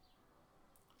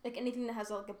like anything that has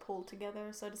like a pull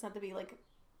together. So it doesn't have to be like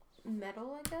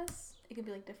metal. I guess it could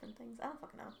be like different things. I don't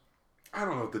fucking know. I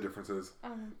don't know what the difference is. I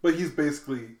don't know. But he's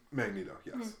basically Magneto.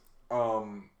 Yes.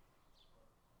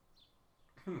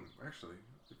 Actually,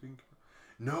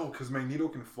 no, because Magneto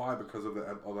can fly because of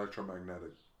the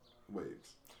electromagnetic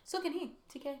waves. So can he,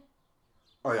 TK.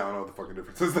 Oh yeah, I don't know what the fucking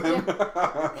difference is then.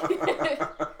 Yeah.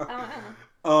 I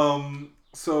don't know.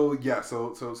 So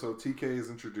TK is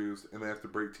introduced, and they have to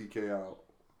break TK out,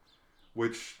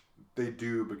 which they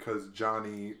do because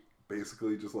Johnny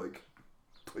basically just like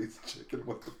plays chicken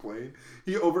with the plane.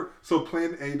 So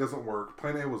Plan A doesn't work.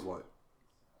 Plan A was what?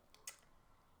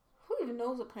 Who even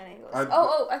knows what Plan A was?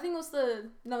 I think it was that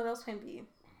was Plan B.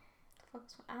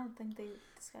 I don't think they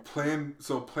discussed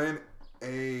Plan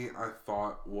A, I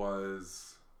thought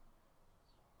was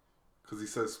because he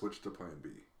says switch to Plan B.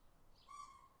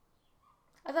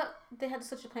 I thought they had to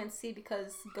switch to Plan C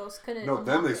because Ghost couldn't. No,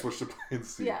 then they switched to Plan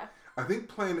C. Yeah. I think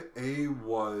Plan A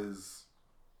was.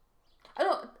 I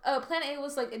don't. Plan A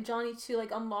was like Johnny to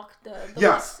like unlock the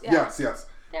yes, yeah. yes.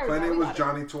 There Plan A was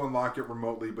Johnny to unlock it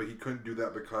remotely, but he couldn't do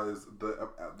that because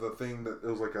the thing that it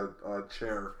was like a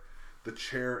chair, the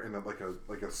chair and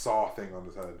like a saw thing on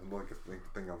his head, like a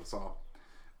thing on the saw,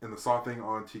 and the saw thing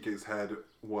on TK's head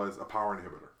was a power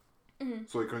inhibitor,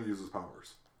 so he couldn't use his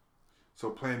powers. So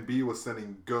Plan B was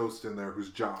sending Ghost in there, who's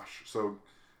Josh. So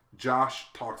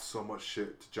Josh talks so much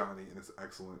shit to Johnny, and it's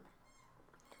excellent.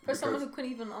 For someone who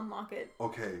couldn't even unlock it.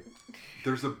 Okay,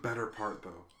 there's a better part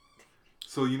though.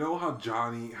 So you know how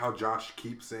Josh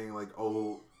keeps saying like,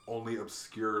 "Oh, only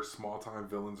obscure, small-time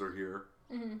villains are here."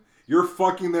 Mm-hmm. You're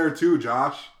fucking there too,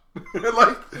 Josh.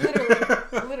 Like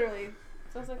literally.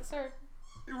 So I was like, "Sir."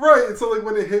 Right. And so like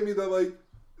when it hit me that like,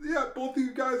 yeah, both of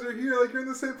you guys are here. Like you're in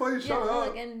the same place. Shut up.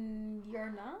 Like, and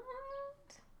you're not.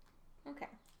 Okay.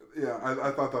 Yeah,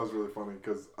 I thought that was really funny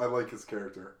because I like his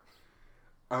character.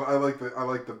 I like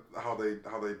how they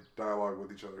dialogue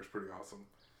with each other. It's pretty awesome.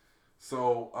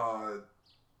 So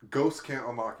Ghost can't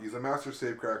unlock it. He's a master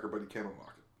safecracker, but he can't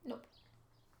unlock it. Nope.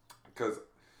 Because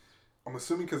I'm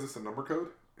assuming because it's a number code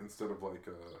instead of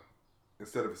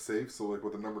a safe. So like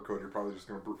with a number code, you're probably just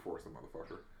gonna brute force the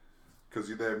motherfucker because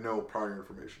they have no prior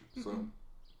information. Mm-hmm.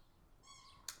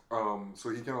 So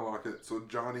he can unlock it. So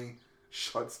Johnny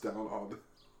shuts down all the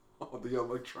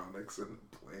electronics in the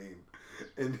plane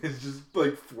and is just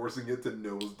like forcing it to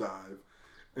nosedive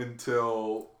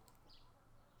until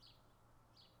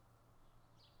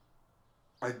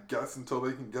they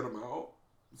can get him out.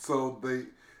 So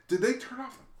did they turn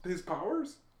off his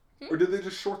powers? Or did they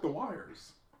just short the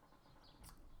wires?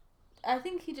 I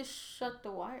think he just shut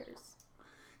the wires.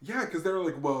 Yeah, because they were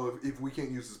like, well, if we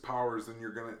can't use his powers, then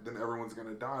everyone's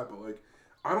gonna die. But like,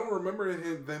 I don't remember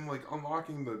them like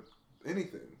unlocking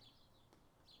anything.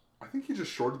 I think he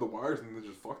just shorted the wires and then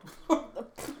just fucked them.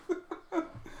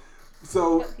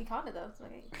 So he caught it though. So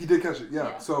he did catch it,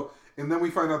 yeah. So and then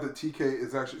we find out that TK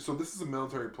is actually. So this is a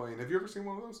military plane. Have you ever seen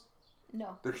one of those?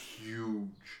 No. They're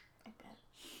huge. I bet.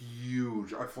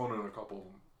 Huge. I've flown in a couple of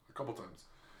them, a couple times.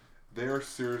 They are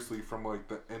seriously from like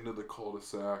the end of the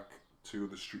cul-de-sac to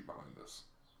the street behind us.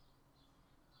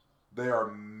 They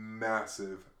are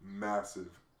massive,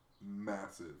 massive,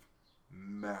 massive,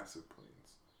 massive planes.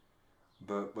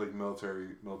 The like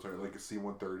military, like a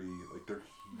C-130, like they're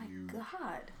huge. My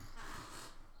God.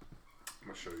 I'm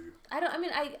gonna show you.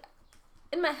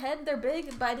 In my head they're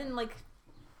big, but I didn't like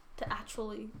to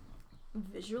actually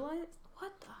visualize.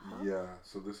 What the hell? Yeah,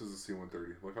 so this is a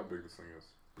C-130. Look how big this thing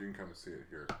is. You can kind of see it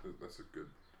here. That's a good.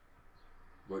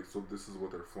 Like, so this is what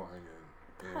they're flying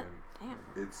in, and damn.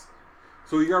 It's.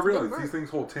 So you gotta realize these things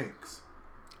hold tanks.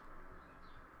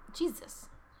 Jesus.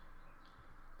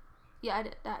 Yeah, I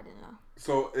didn't know.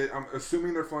 So I'm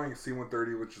assuming they're flying a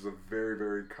C-130, which is a very,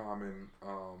 very common,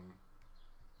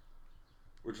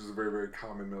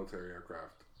 military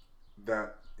aircraft.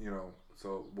 That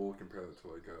so we'll compare that to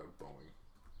like a Boeing.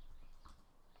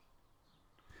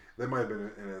 They might have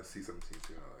been in a C-17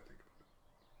 too. Now that I think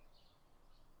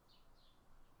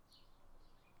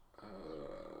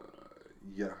about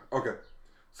it. Yeah. Okay.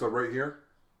 So right here,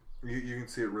 you can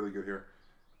see it really good here.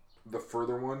 The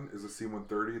further one is a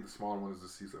C-130. The smaller one is a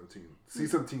C-17.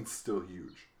 C-17's still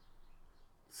huge.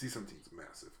 C-17's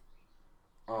massive.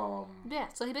 Yeah,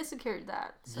 so he basically carried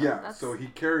that. So so he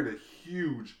carried a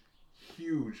huge,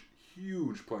 huge,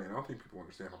 huge plane. I don't think people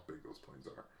understand how big those planes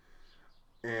are.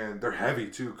 And they're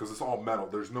heavy too, because it's all metal.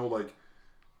 There's no like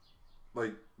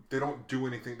they don't do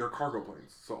anything. They're cargo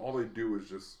planes. So all they do is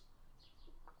just,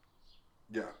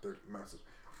 they're massive.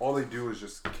 All they do is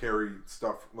just carry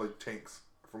stuff like tanks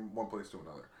from one place to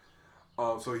another.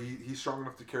 So he's strong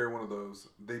enough to carry one of those.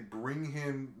 They bring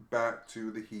him back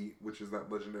to the Heat, which is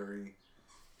that legendary.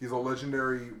 He's a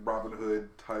legendary Robin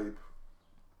Hood type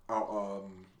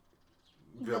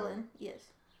villain.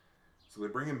 Yes. So they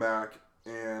bring him back,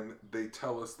 and they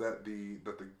tell us that the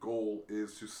goal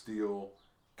is to steal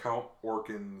Count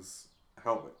Orkin's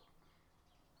helmet.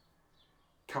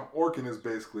 Count Orkin is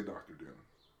basically Dr. Doom.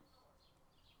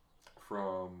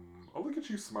 Oh, look at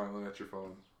you smiling at your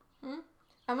phone.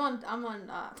 I'm on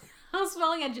I was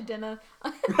smiling at Jadena.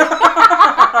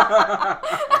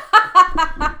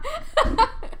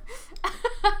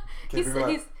 He's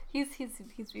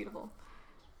beautiful.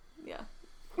 Yeah.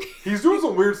 He's doing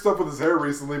some weird stuff with his hair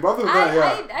recently, but other than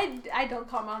that, yeah. I don't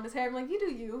comment on his hair. I'm like, you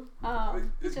do you.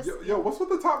 Just, yo, what's with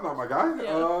the top knot, my guy?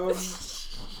 Yeah.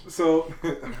 So,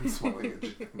 I'm smiling at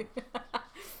you.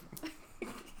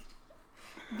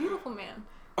 Beautiful man.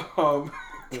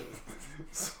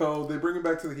 So they bring him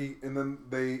back to the Heat, and then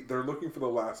they're looking for the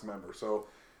last member. So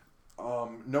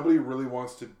nobody really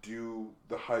wants to do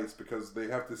the heist because they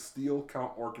have to steal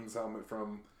Count Orkin's helmet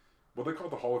from what they call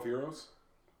the Hall of Heroes.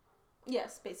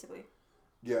 Yes, basically.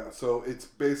 Yeah, so it's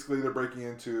basically they're breaking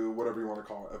into whatever you want to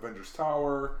call it, Avengers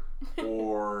Tower,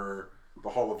 or the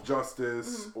Hall of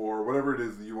Justice, or whatever it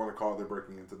is that you want to call it. They're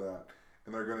breaking into that,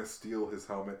 and they're going to steal his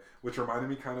helmet, which reminded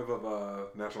me kind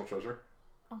of National Treasure.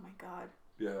 Oh my god.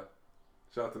 Yeah.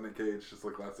 Shout out to Nick Cage, just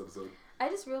like last episode. I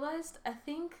just realized, I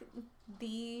think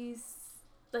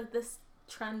this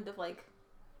trend of, like,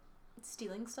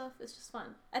 stealing stuff is just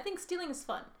fun. I think stealing is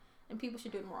fun, and people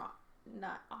should do it more,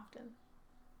 not often.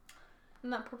 I'm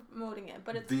not promoting it,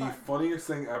 but it's fun. The funniest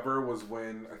thing ever was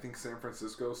when, I think San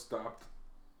Francisco stopped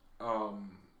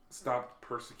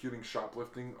persecuting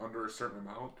shoplifting under a certain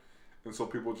amount, and so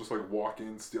people just, like, walk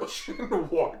in, steal shit, and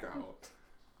walk out.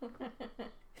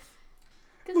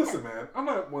 Listen, man, I'm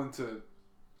not one to...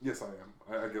 Yes, I am.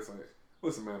 I guess I...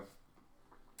 Listen, man.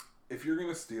 If you're going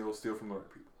to steal from the right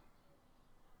people.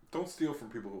 Don't steal from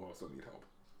people who also need help.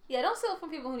 Yeah, don't steal from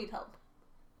people who need help.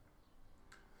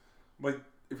 Like,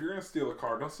 if you're going to steal a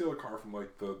car, don't steal a car from,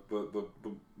 like, the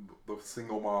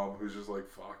single mom who's just like,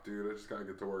 fuck, dude, I just got to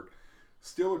get to work.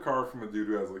 Steal a car from a dude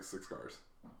who has, like, 6 cars.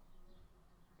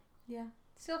 Yeah.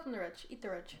 Steal from the rich. Eat the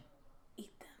rich.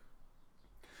 Eat them.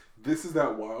 This is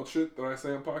that wild shit that I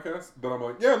say on podcasts that I'm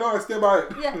like, yeah, no, I stand by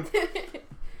it. Yeah.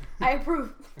 I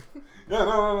approve. Yeah,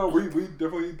 no. We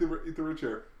definitely eat the rich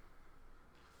here.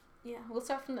 Yeah, we'll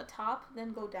start from the top,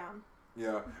 then go down.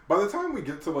 Yeah. By the time we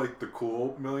get to, like, the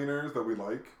cool millionaires that we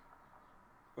like,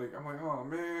 I'm like, oh,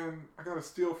 man, I got to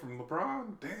steal from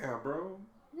LeBron? Damn, bro.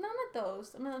 No, not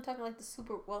those. I mean, I'm talking, like, the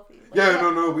super wealthy. Like, yeah,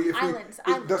 no. Islands.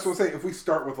 That's what I'm saying. If we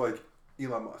start with, like,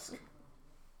 Elon Musk.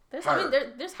 There's higher.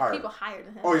 people higher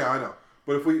than him. Oh, yeah, I know.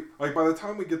 But if we, like, by the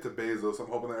time we get to Bezos, I'm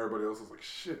hoping that everybody else is like,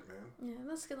 shit, man. Yeah,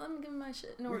 let me give him my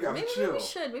shit in We order. gotta chill.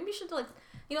 Maybe we should, like,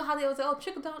 you know how they always say, oh,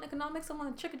 trickle down economics? I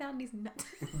want to trickle down these nuts.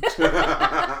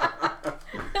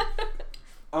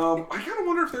 I kind of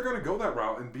wonder if they're going to go that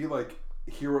route and be, like,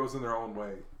 heroes in their own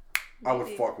way. Maybe. I would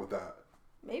fuck with that.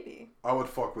 Maybe. I would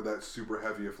fuck with that super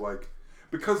heavy if, like,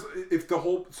 because if the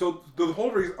whole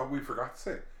reason, we forgot to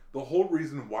say, the whole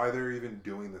reason why they're even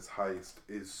doing this heist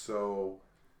is so...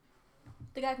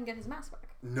 The guy can get his mask back.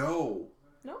 No.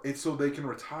 It's so they can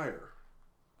retire.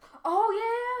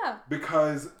 Oh, yeah.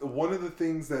 Because one of the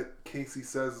things that Casey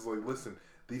says is like, listen,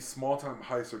 these small-time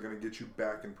heists are going to get you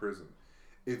back in prison.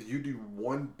 If you do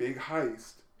one big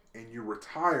heist and you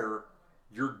retire,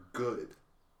 you're good.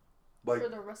 Like, for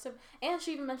the rest of... And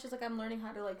she even mentions, like, I'm learning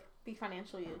how to, like, be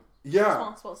financially yeah.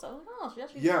 responsible. So, oh, she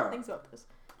actually thinks about this.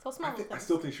 So small I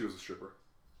still think she was a stripper.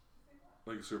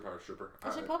 Like a superpower stripper.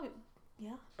 She probably...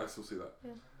 Yeah. I still see that.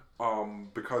 Yeah.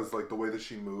 Because, like, the way that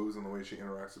she moves and the way she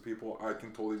interacts with people, I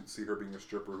can totally see her being a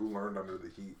stripper who learned under the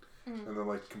heat. Mm-hmm. And then,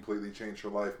 like, completely changed her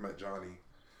life, met Johnny.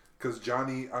 Because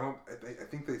Johnny, I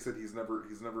think they said he's never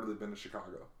really been to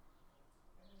Chicago.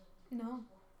 No.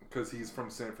 Because he's from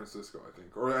San Francisco, I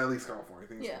think. Or at least California. I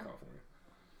think he's from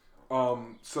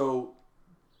California. So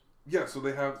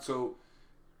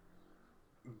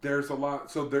there's a lot.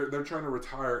 So they're trying to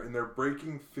retire, and they're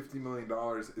breaking $50 million.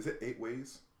 Is it 8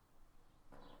 ways?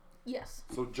 Yes.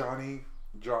 So Johnny,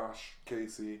 Josh,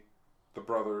 Casey, the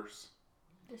brothers.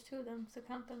 There's 2 of them, so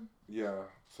count them. Yeah,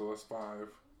 so that's 5.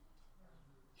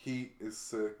 Heat is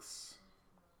 6.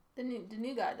 The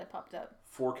new guy that popped up.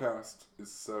 Forecast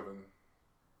is 7.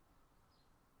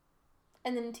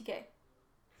 And then TK.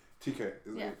 TK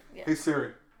is 8. Yeah. Hey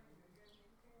Siri,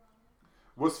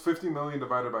 what's 50 million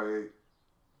divided by 8?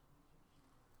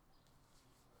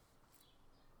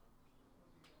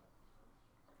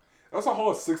 That's a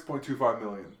whole of 6.25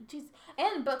 million. Jeez.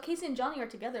 But Casey and Johnny are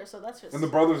together, so that's just... And the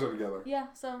brothers are together. Yeah,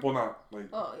 so... Well, not, like...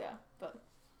 Oh, yeah, but...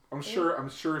 I'm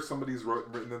sure somebody's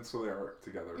written them so they are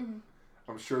together. Mm-hmm.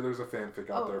 I'm sure there's a fanfic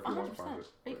out there if you 100%. Want to find it.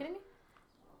 Are you kidding me?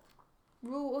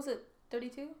 Rule, what was it,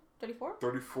 32? 34?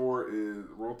 34 is...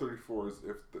 Rule 34 is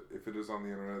if it is on the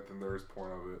internet, then there is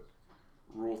porn of it.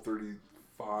 Rule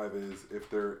 35 is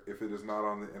if it is not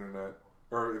on the internet,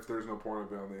 or if there's no porn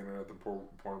of it on the internet, then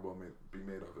porn will be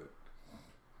made of it.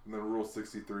 And then Rule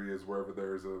 63 is wherever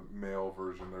there's a male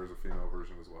version, there's a female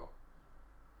version as well.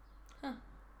 Huh.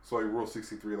 So like Rule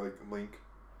 63, like Link,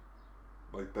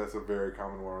 Like, that's a very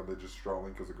common one where they just draw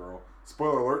Link as a girl.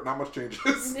 Spoiler alert, not much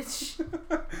changes. It's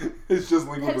just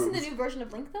Link with Have you seen boobs. the new version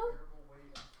of Link, though?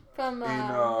 From,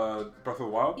 In Breath of the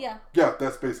Wild? Yeah. Yeah,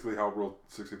 that's basically how World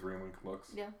 63 Link looks.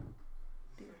 Yeah.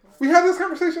 Beautiful. We had this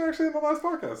conversation, actually, in the last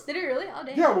podcast. Did it really? Oh,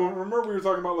 dang. Yeah, well, remember we were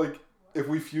talking about, like, if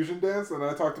we fusion dance, and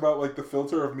I talked about, like, the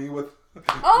filter of me with...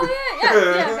 Oh,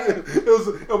 yeah. Okay. It was,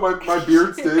 my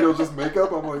beard stayed, it was just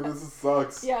makeup. I'm like, this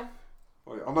sucks. Yeah.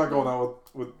 Like, I'm not going out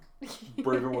with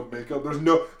Braven with makeup. There's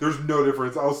no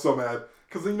difference. I was so mad.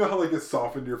 Because you know how, like, it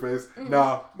softened your face? Mm-hmm.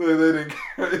 Nah, they didn't,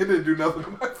 it didn't do nothing to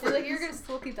my face. You're like, you're going to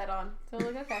still keep that on. So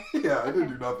I'm like, okay. Yeah, it didn't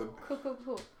do nothing.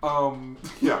 Cool.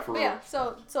 Yeah, for real. Yeah,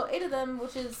 so 8 of them,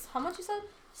 which is, how much you said?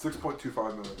 6.25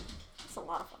 million. That's a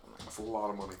lot of fucking money. That's a lot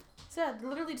of money. So yeah,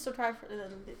 literally just to try for,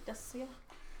 that's, yeah.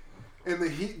 And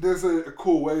there's a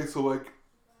cool way, so, like,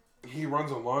 he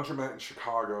runs a laundromat in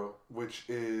Chicago, which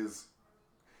is,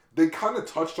 they kind of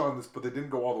touched on this, but they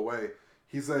didn't go all the way.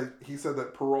 He said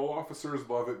that parole officers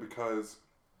love it because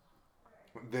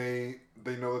they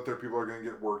know that their people are going to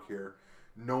get work here.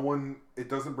 It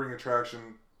doesn't bring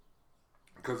attraction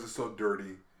because it's so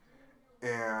dirty.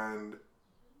 And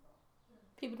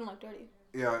people don't like dirty.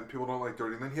 Yeah, and people don't like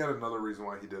dirty. And then he had another reason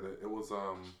why he did it. It was,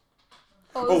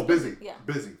 busy. Yeah.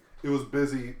 Busy. It was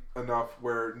busy enough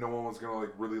where no one was going to,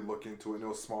 like, really look into it, and it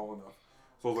was small enough.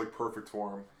 So it was, like, perfect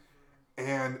for him.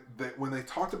 And when they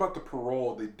talked about the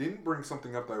parole, they didn't bring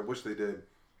something up that I wish they did.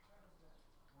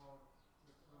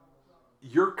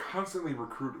 You're constantly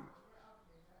recruiting.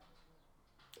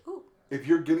 Ooh. If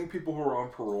you're getting people who are on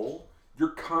parole, you're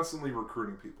constantly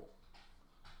recruiting people.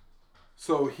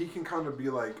 So he can kind of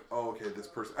be like, oh, okay, this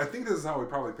person... I think this is how we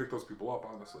probably pick those people up,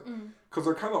 honestly. Because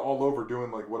they're kind of all over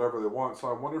doing, like, whatever they want. So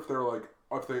I wonder if they're, like,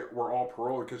 if they were all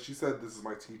parole, because she said, this is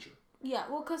my teacher. Yeah,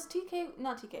 well, because the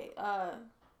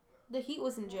Heat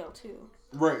was in jail, too.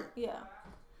 Right. Yeah.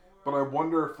 But I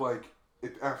wonder if, like,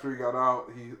 if after he got out,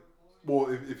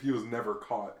 if he was never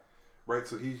caught, right?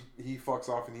 So he fucks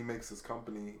off and he makes his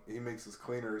company, he makes his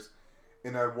cleaners.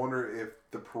 And I wonder if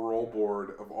the parole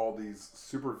board of all these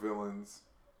supervillains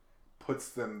puts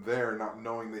them there not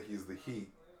knowing that he's the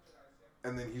Heat.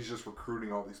 And then he's just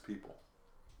recruiting all these people.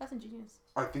 That's ingenious.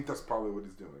 I think that's probably what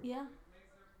he's doing. Yeah.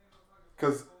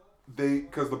 Because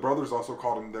the brothers also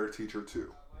called him their teacher,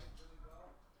 too.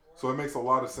 So it makes a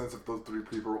lot of sense if those three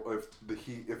people, if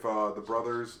the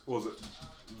brothers, what was it,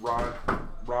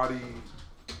 Roddy,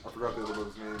 I forgot the other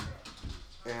brother's name,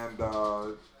 and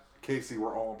Casey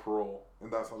were all on parole,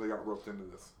 and that's how they got roped into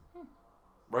this,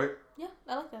 right? Yeah,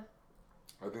 I like that.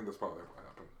 I think that's probably what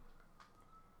happened.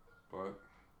 But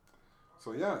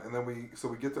so yeah, and then we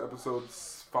get to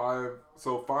episodes 5.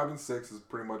 So 5 and 6 is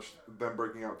pretty much them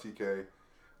breaking out TK.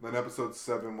 Then episode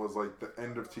 7 was like the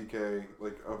end of TK,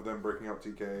 like of them breaking out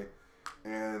TK,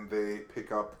 and they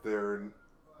pick up their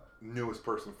newest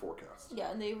person forecast.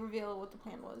 Yeah, and they reveal what the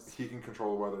plan was. He can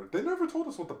control the weather. They never told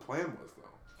us what the plan was, though.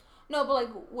 No, but like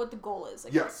what the goal is.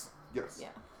 Yes. Yeah.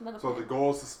 So the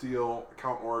goal is to steal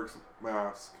Count Oric's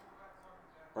mask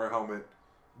or helmet,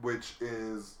 which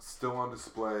is still on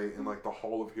display in like the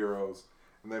Hall of Heroes,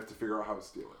 and they have to figure out how to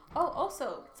steal it. Oh,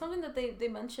 also something that they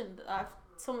mentioned.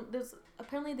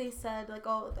 Apparently they said like,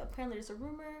 oh, apparently there's a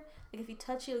rumor like if you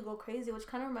touch it, it'll go crazy, which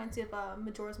kind of reminds me of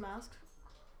Majora's Mask.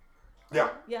 Yeah.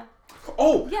 Yeah.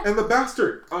 Oh, yeah. And the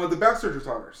bastard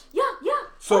retires. Yeah.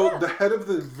 So the head of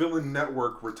the villain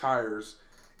network retires,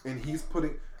 and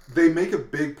they make a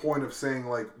big point of saying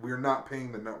like, we're not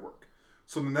paying the network.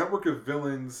 So the network of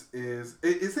villains is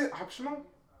it optional?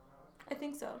 I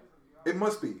think so. It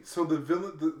must be. So the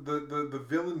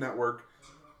villain network,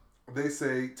 they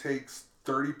say takes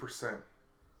 30%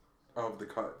 of the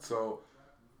cut. So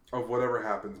of whatever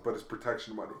happens, but it's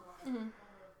protection money. Mm-hmm.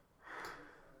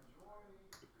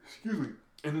 Excuse me.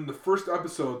 And in the first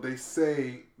episode,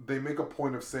 they make a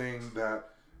point of saying that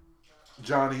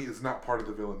Johnny is not part of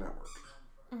the villain network.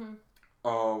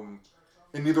 Mm-hmm.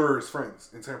 And neither are his friends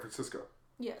in San Francisco.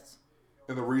 Yes.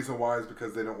 And the reason why is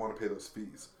because they don't want to pay those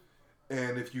fees.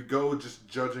 And if you go just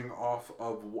judging off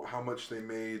of how much they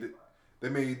said they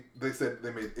made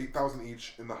 $8,000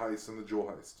 each in the heist and the jewel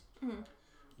heist. Mm-hmm.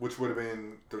 Which would have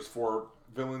been, there's 4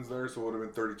 villains there, so it would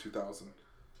have been $32,000.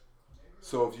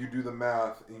 So if you do the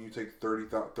math and you take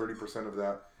 30% of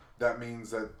that, that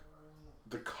means that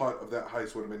the cut of that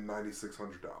heist would have been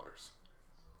 $9,600.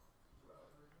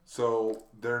 So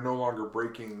they're no longer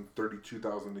breaking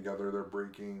 32,000 together. They're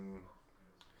breaking.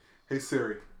 Hey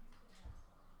Siri,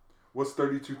 what's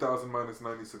 32,000 minus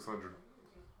 9,600?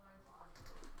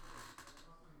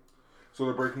 So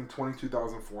they're breaking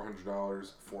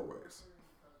 $22,400 4 ways.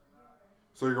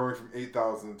 So you're going from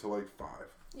 8,000 to like 5.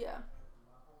 Yeah.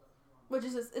 Which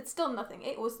is, it's still nothing.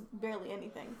 It was barely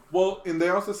anything. Well, and they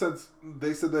also said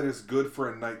that it's good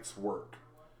for a night's work.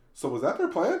 So was that their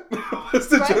plan? Was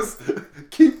to just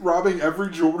keep robbing every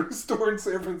jewelry store in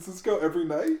San Francisco every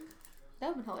night?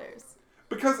 That would be hilarious.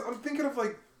 Because I'm thinking of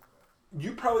like,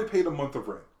 you probably paid a month of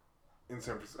rent in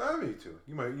San Francisco. Maybe 2.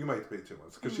 You might pay 2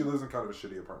 months because she lives in kind of a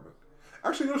shitty apartment.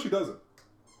 Actually, no, she doesn't.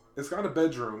 It's got a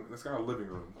bedroom and it's got a living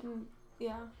room.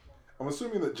 Yeah. I'm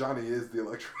assuming that Johnny is the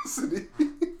electricity.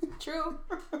 True.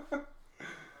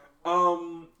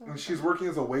 And she's working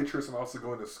as a waitress and also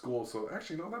going to school. So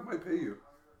actually, no, that might pay you.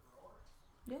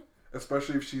 Yeah.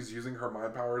 Especially if she's using her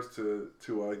mind powers to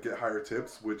get higher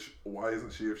tips. Which why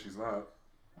isn't she if she's not?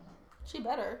 She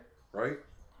better. Right.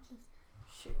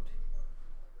 Shoot.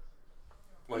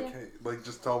 Like, hey, like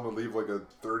just tell them to leave like a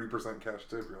 30% cash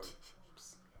tip. You're like,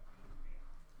 psst.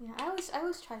 Yeah, I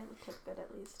always try to tip good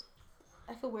at least.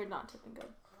 I feel weird not tipping good.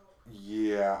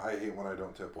 Yeah, I hate when I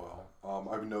don't tip well.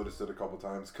 I've noticed it a couple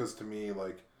times because to me,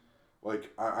 like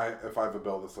I if I have a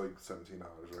bill that's like $17,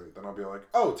 right? Then I'll be like,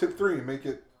 oh, tip 3, make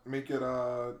it 20.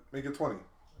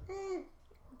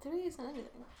 3 isn't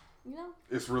anything, you know.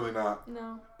 It's really not.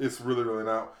 No. It's really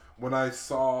not. When I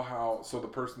saw so the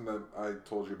person that I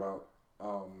told you about,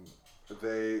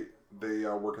 they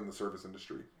work in the service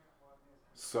industry.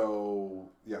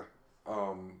 So yeah.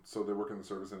 So they work in the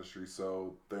service industry,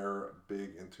 so they're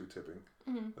big into tipping,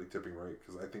 like tipping right.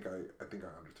 Because I think I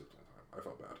undertipped one time. I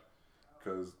felt bad,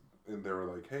 and they were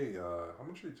like, "Hey, how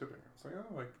much are you tipping?" I was like,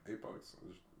 "Oh, like $8."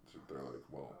 They're like,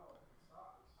 "Well,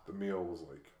 the meal was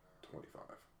like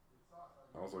 $25."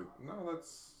 I was like,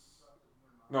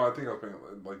 "No, I think I was paying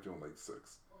like doing like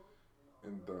 $6."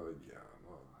 And they're like, "Yeah,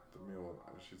 no, the meal."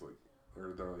 And she's like, they're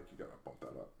like, "You gotta bump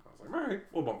that up." I was like, "All right,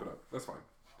 we'll bump it up. That's fine."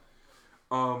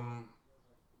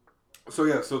 So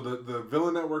yeah, so the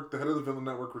Villain Network, the head of the Villain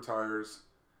Network retires,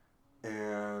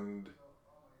 and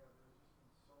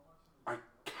I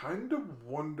kind of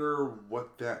wonder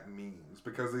what that means,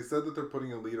 because they said that they're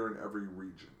putting a leader in every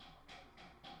region.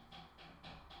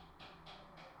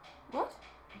 What?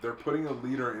 They're putting a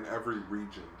leader in every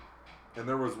region. And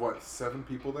there was, 7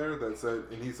 people there that said,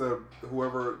 and he said,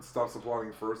 whoever stops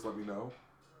applauding first, let me know.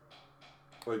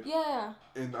 Like, yeah.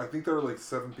 And I think there were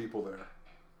 7 people there.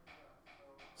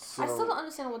 So, I still don't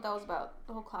understand what that was about,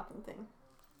 the whole clapping thing.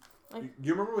 Like,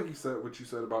 you remember what you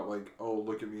said about oh,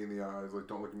 look at me in the eyes,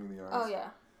 don't look at me in the eyes. Oh yeah.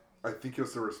 I think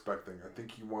it's a respect thing. I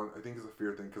think it's a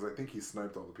fear thing, because I think he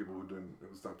sniped all the people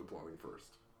who stopped applauding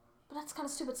first. But that's kind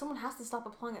of stupid. Someone has to stop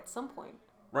applauding at some point.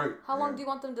 Right. How long do you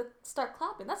want them to start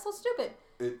clapping? That's so stupid.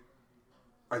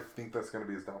 I think that's going to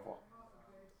be his downfall.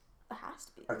 It has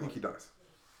to be. I think he dies.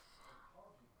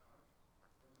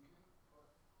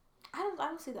 I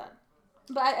don't see that.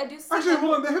 But I do see. Actually,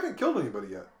 hold on. They haven't killed anybody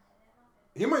yet.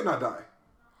 He might not die.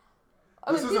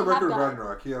 This is a record of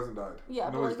Ragnarok. He hasn't died. Yeah,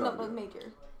 but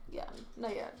major. Yeah,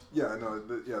 not yet. Yeah, no,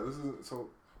 this isn't so.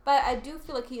 But I do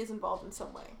feel like he is involved in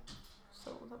some way,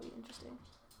 so that'll be interesting.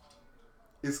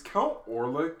 Is Count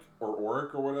Orlik or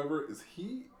Oric or whatever? Is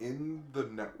he in the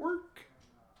network?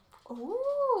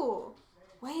 Ooh,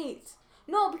 wait,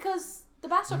 no, because the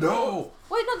bastard. No.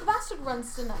 Wait, no, the bastard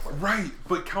runs the network. Right,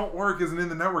 but Count Oric isn't in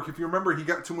the network. If you remember, he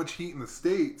got too much heat in the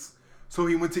States, so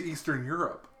he went to Eastern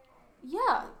Europe.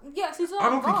 Yeah, yes, he's not. I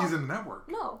don't think he's in the network.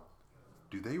 No.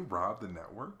 Do they rob the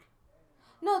network?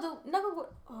 No, the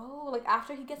network. Oh, like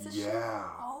after he gets his shit? Yeah.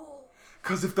 Oh.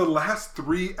 Because if the last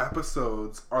 3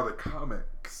 episodes are the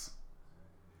comics,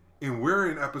 and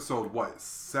we're in episode,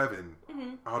 7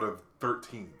 out of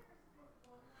 13.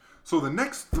 So the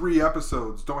next 3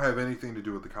 episodes don't have anything to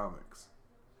do with the comics.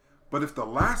 But if the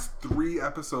last 3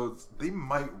 episodes, they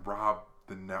might rob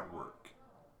the network.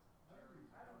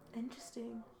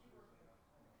 Interesting.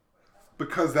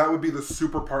 Because that would be the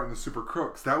super part and the super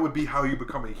crooks. That would be how you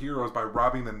become a hero, is by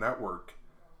robbing the network.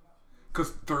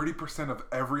 Because 30% of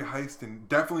every heist in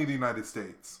definitely the United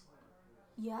States.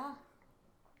 Yeah.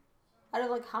 Out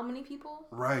of how many people?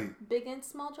 Right. Big and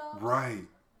small jobs? Right.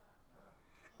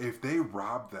 If they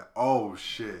rob that, oh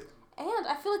shit. And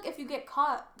I feel like if you get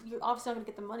caught, you're obviously not going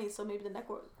to get the money, so maybe the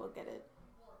network will get it.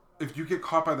 If you get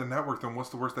caught by the network, then what's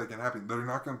the worst that can happen? They're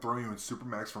not going to throw you in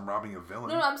Supermax from robbing a villain.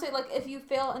 No, I'm saying if you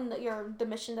fail in the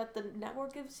mission that the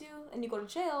network gives you and you go to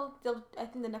jail, I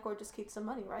think the network just keeps some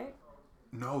money, right?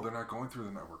 No, they're not going through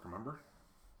the network, remember?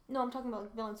 No, I'm talking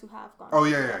about villains who have gone. Oh,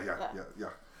 yeah.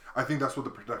 I think that's what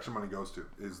the protection money goes to,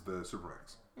 is the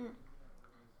Supermax.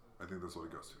 I think that's what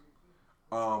it goes to.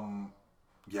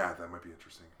 Yeah, that might be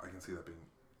interesting. I can see that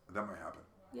might happen.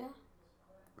 Yeah.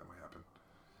 That might happen.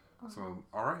 Okay. So,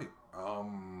 all right.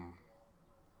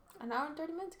 An hour and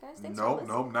 30 minutes, guys. Thanks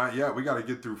Nope, not yet. We got to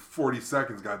get through 40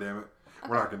 seconds, goddammit.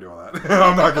 We're not gonna do all that.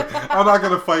 I'm not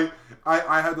gonna fight.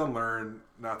 I had to learn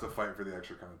not to fight for the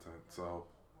extra content. So,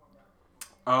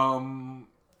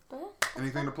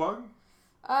 anything to plug?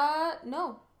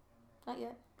 No, not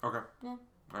yet. Okay. Yeah.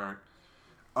 All right.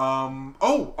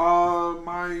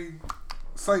 My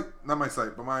site, not my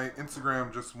site, but my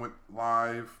Instagram just went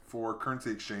live for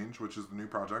Currency Exchange, which is the new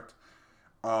project.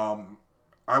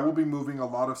 I will be moving a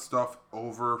lot of stuff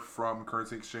over from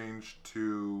Currency Exchange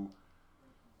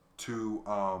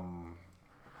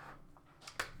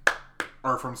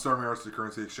or from Starving Artists to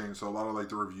Currency Exchange. So a lot of like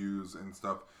the reviews and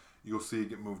stuff you'll see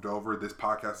get moved over. This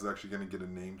podcast is actually going to get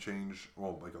a name change,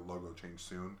 well, like a logo change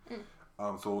soon.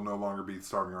 So it'll no longer be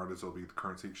Starving Artists, it'll be the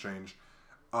Currency Exchange.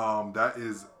 That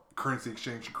is Currency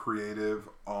Exchange Creative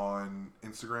on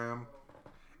Instagram.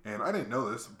 And I didn't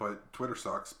know this, but Twitter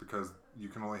sucks because you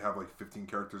can only have like 15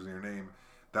 characters in your name.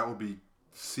 That will be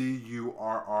CURREXLLC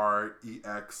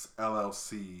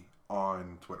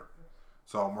on Twitter.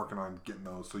 So I'm working on getting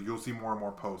those. So you'll see more and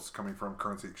more posts coming from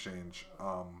Currency Exchange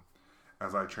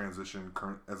as I transition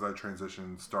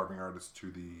Starving Artists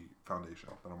to the foundation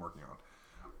that I'm working on.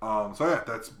 So yeah,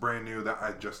 that's brand new that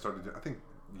I just started. I think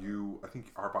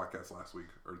our podcast last week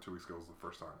or 2 weeks ago was the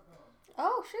first time.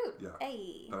 Oh shoot! Yeah,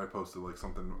 hey. That I posted like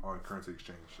something on Currency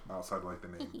Exchange outside like the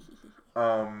name.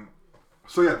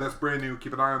 So yeah, that's brand new.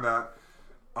 Keep an eye on that.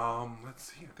 Let's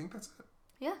see. I think that's it.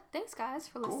 Yeah. Thanks, guys,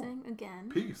 for listening again.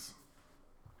 Peace.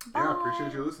 Bye. Yeah,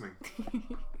 appreciate you listening.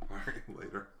 All right,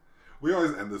 later. We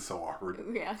always end this so awkward.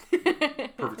 Yeah.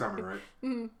 Perfect timing, right?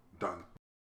 Mm-hmm. Done.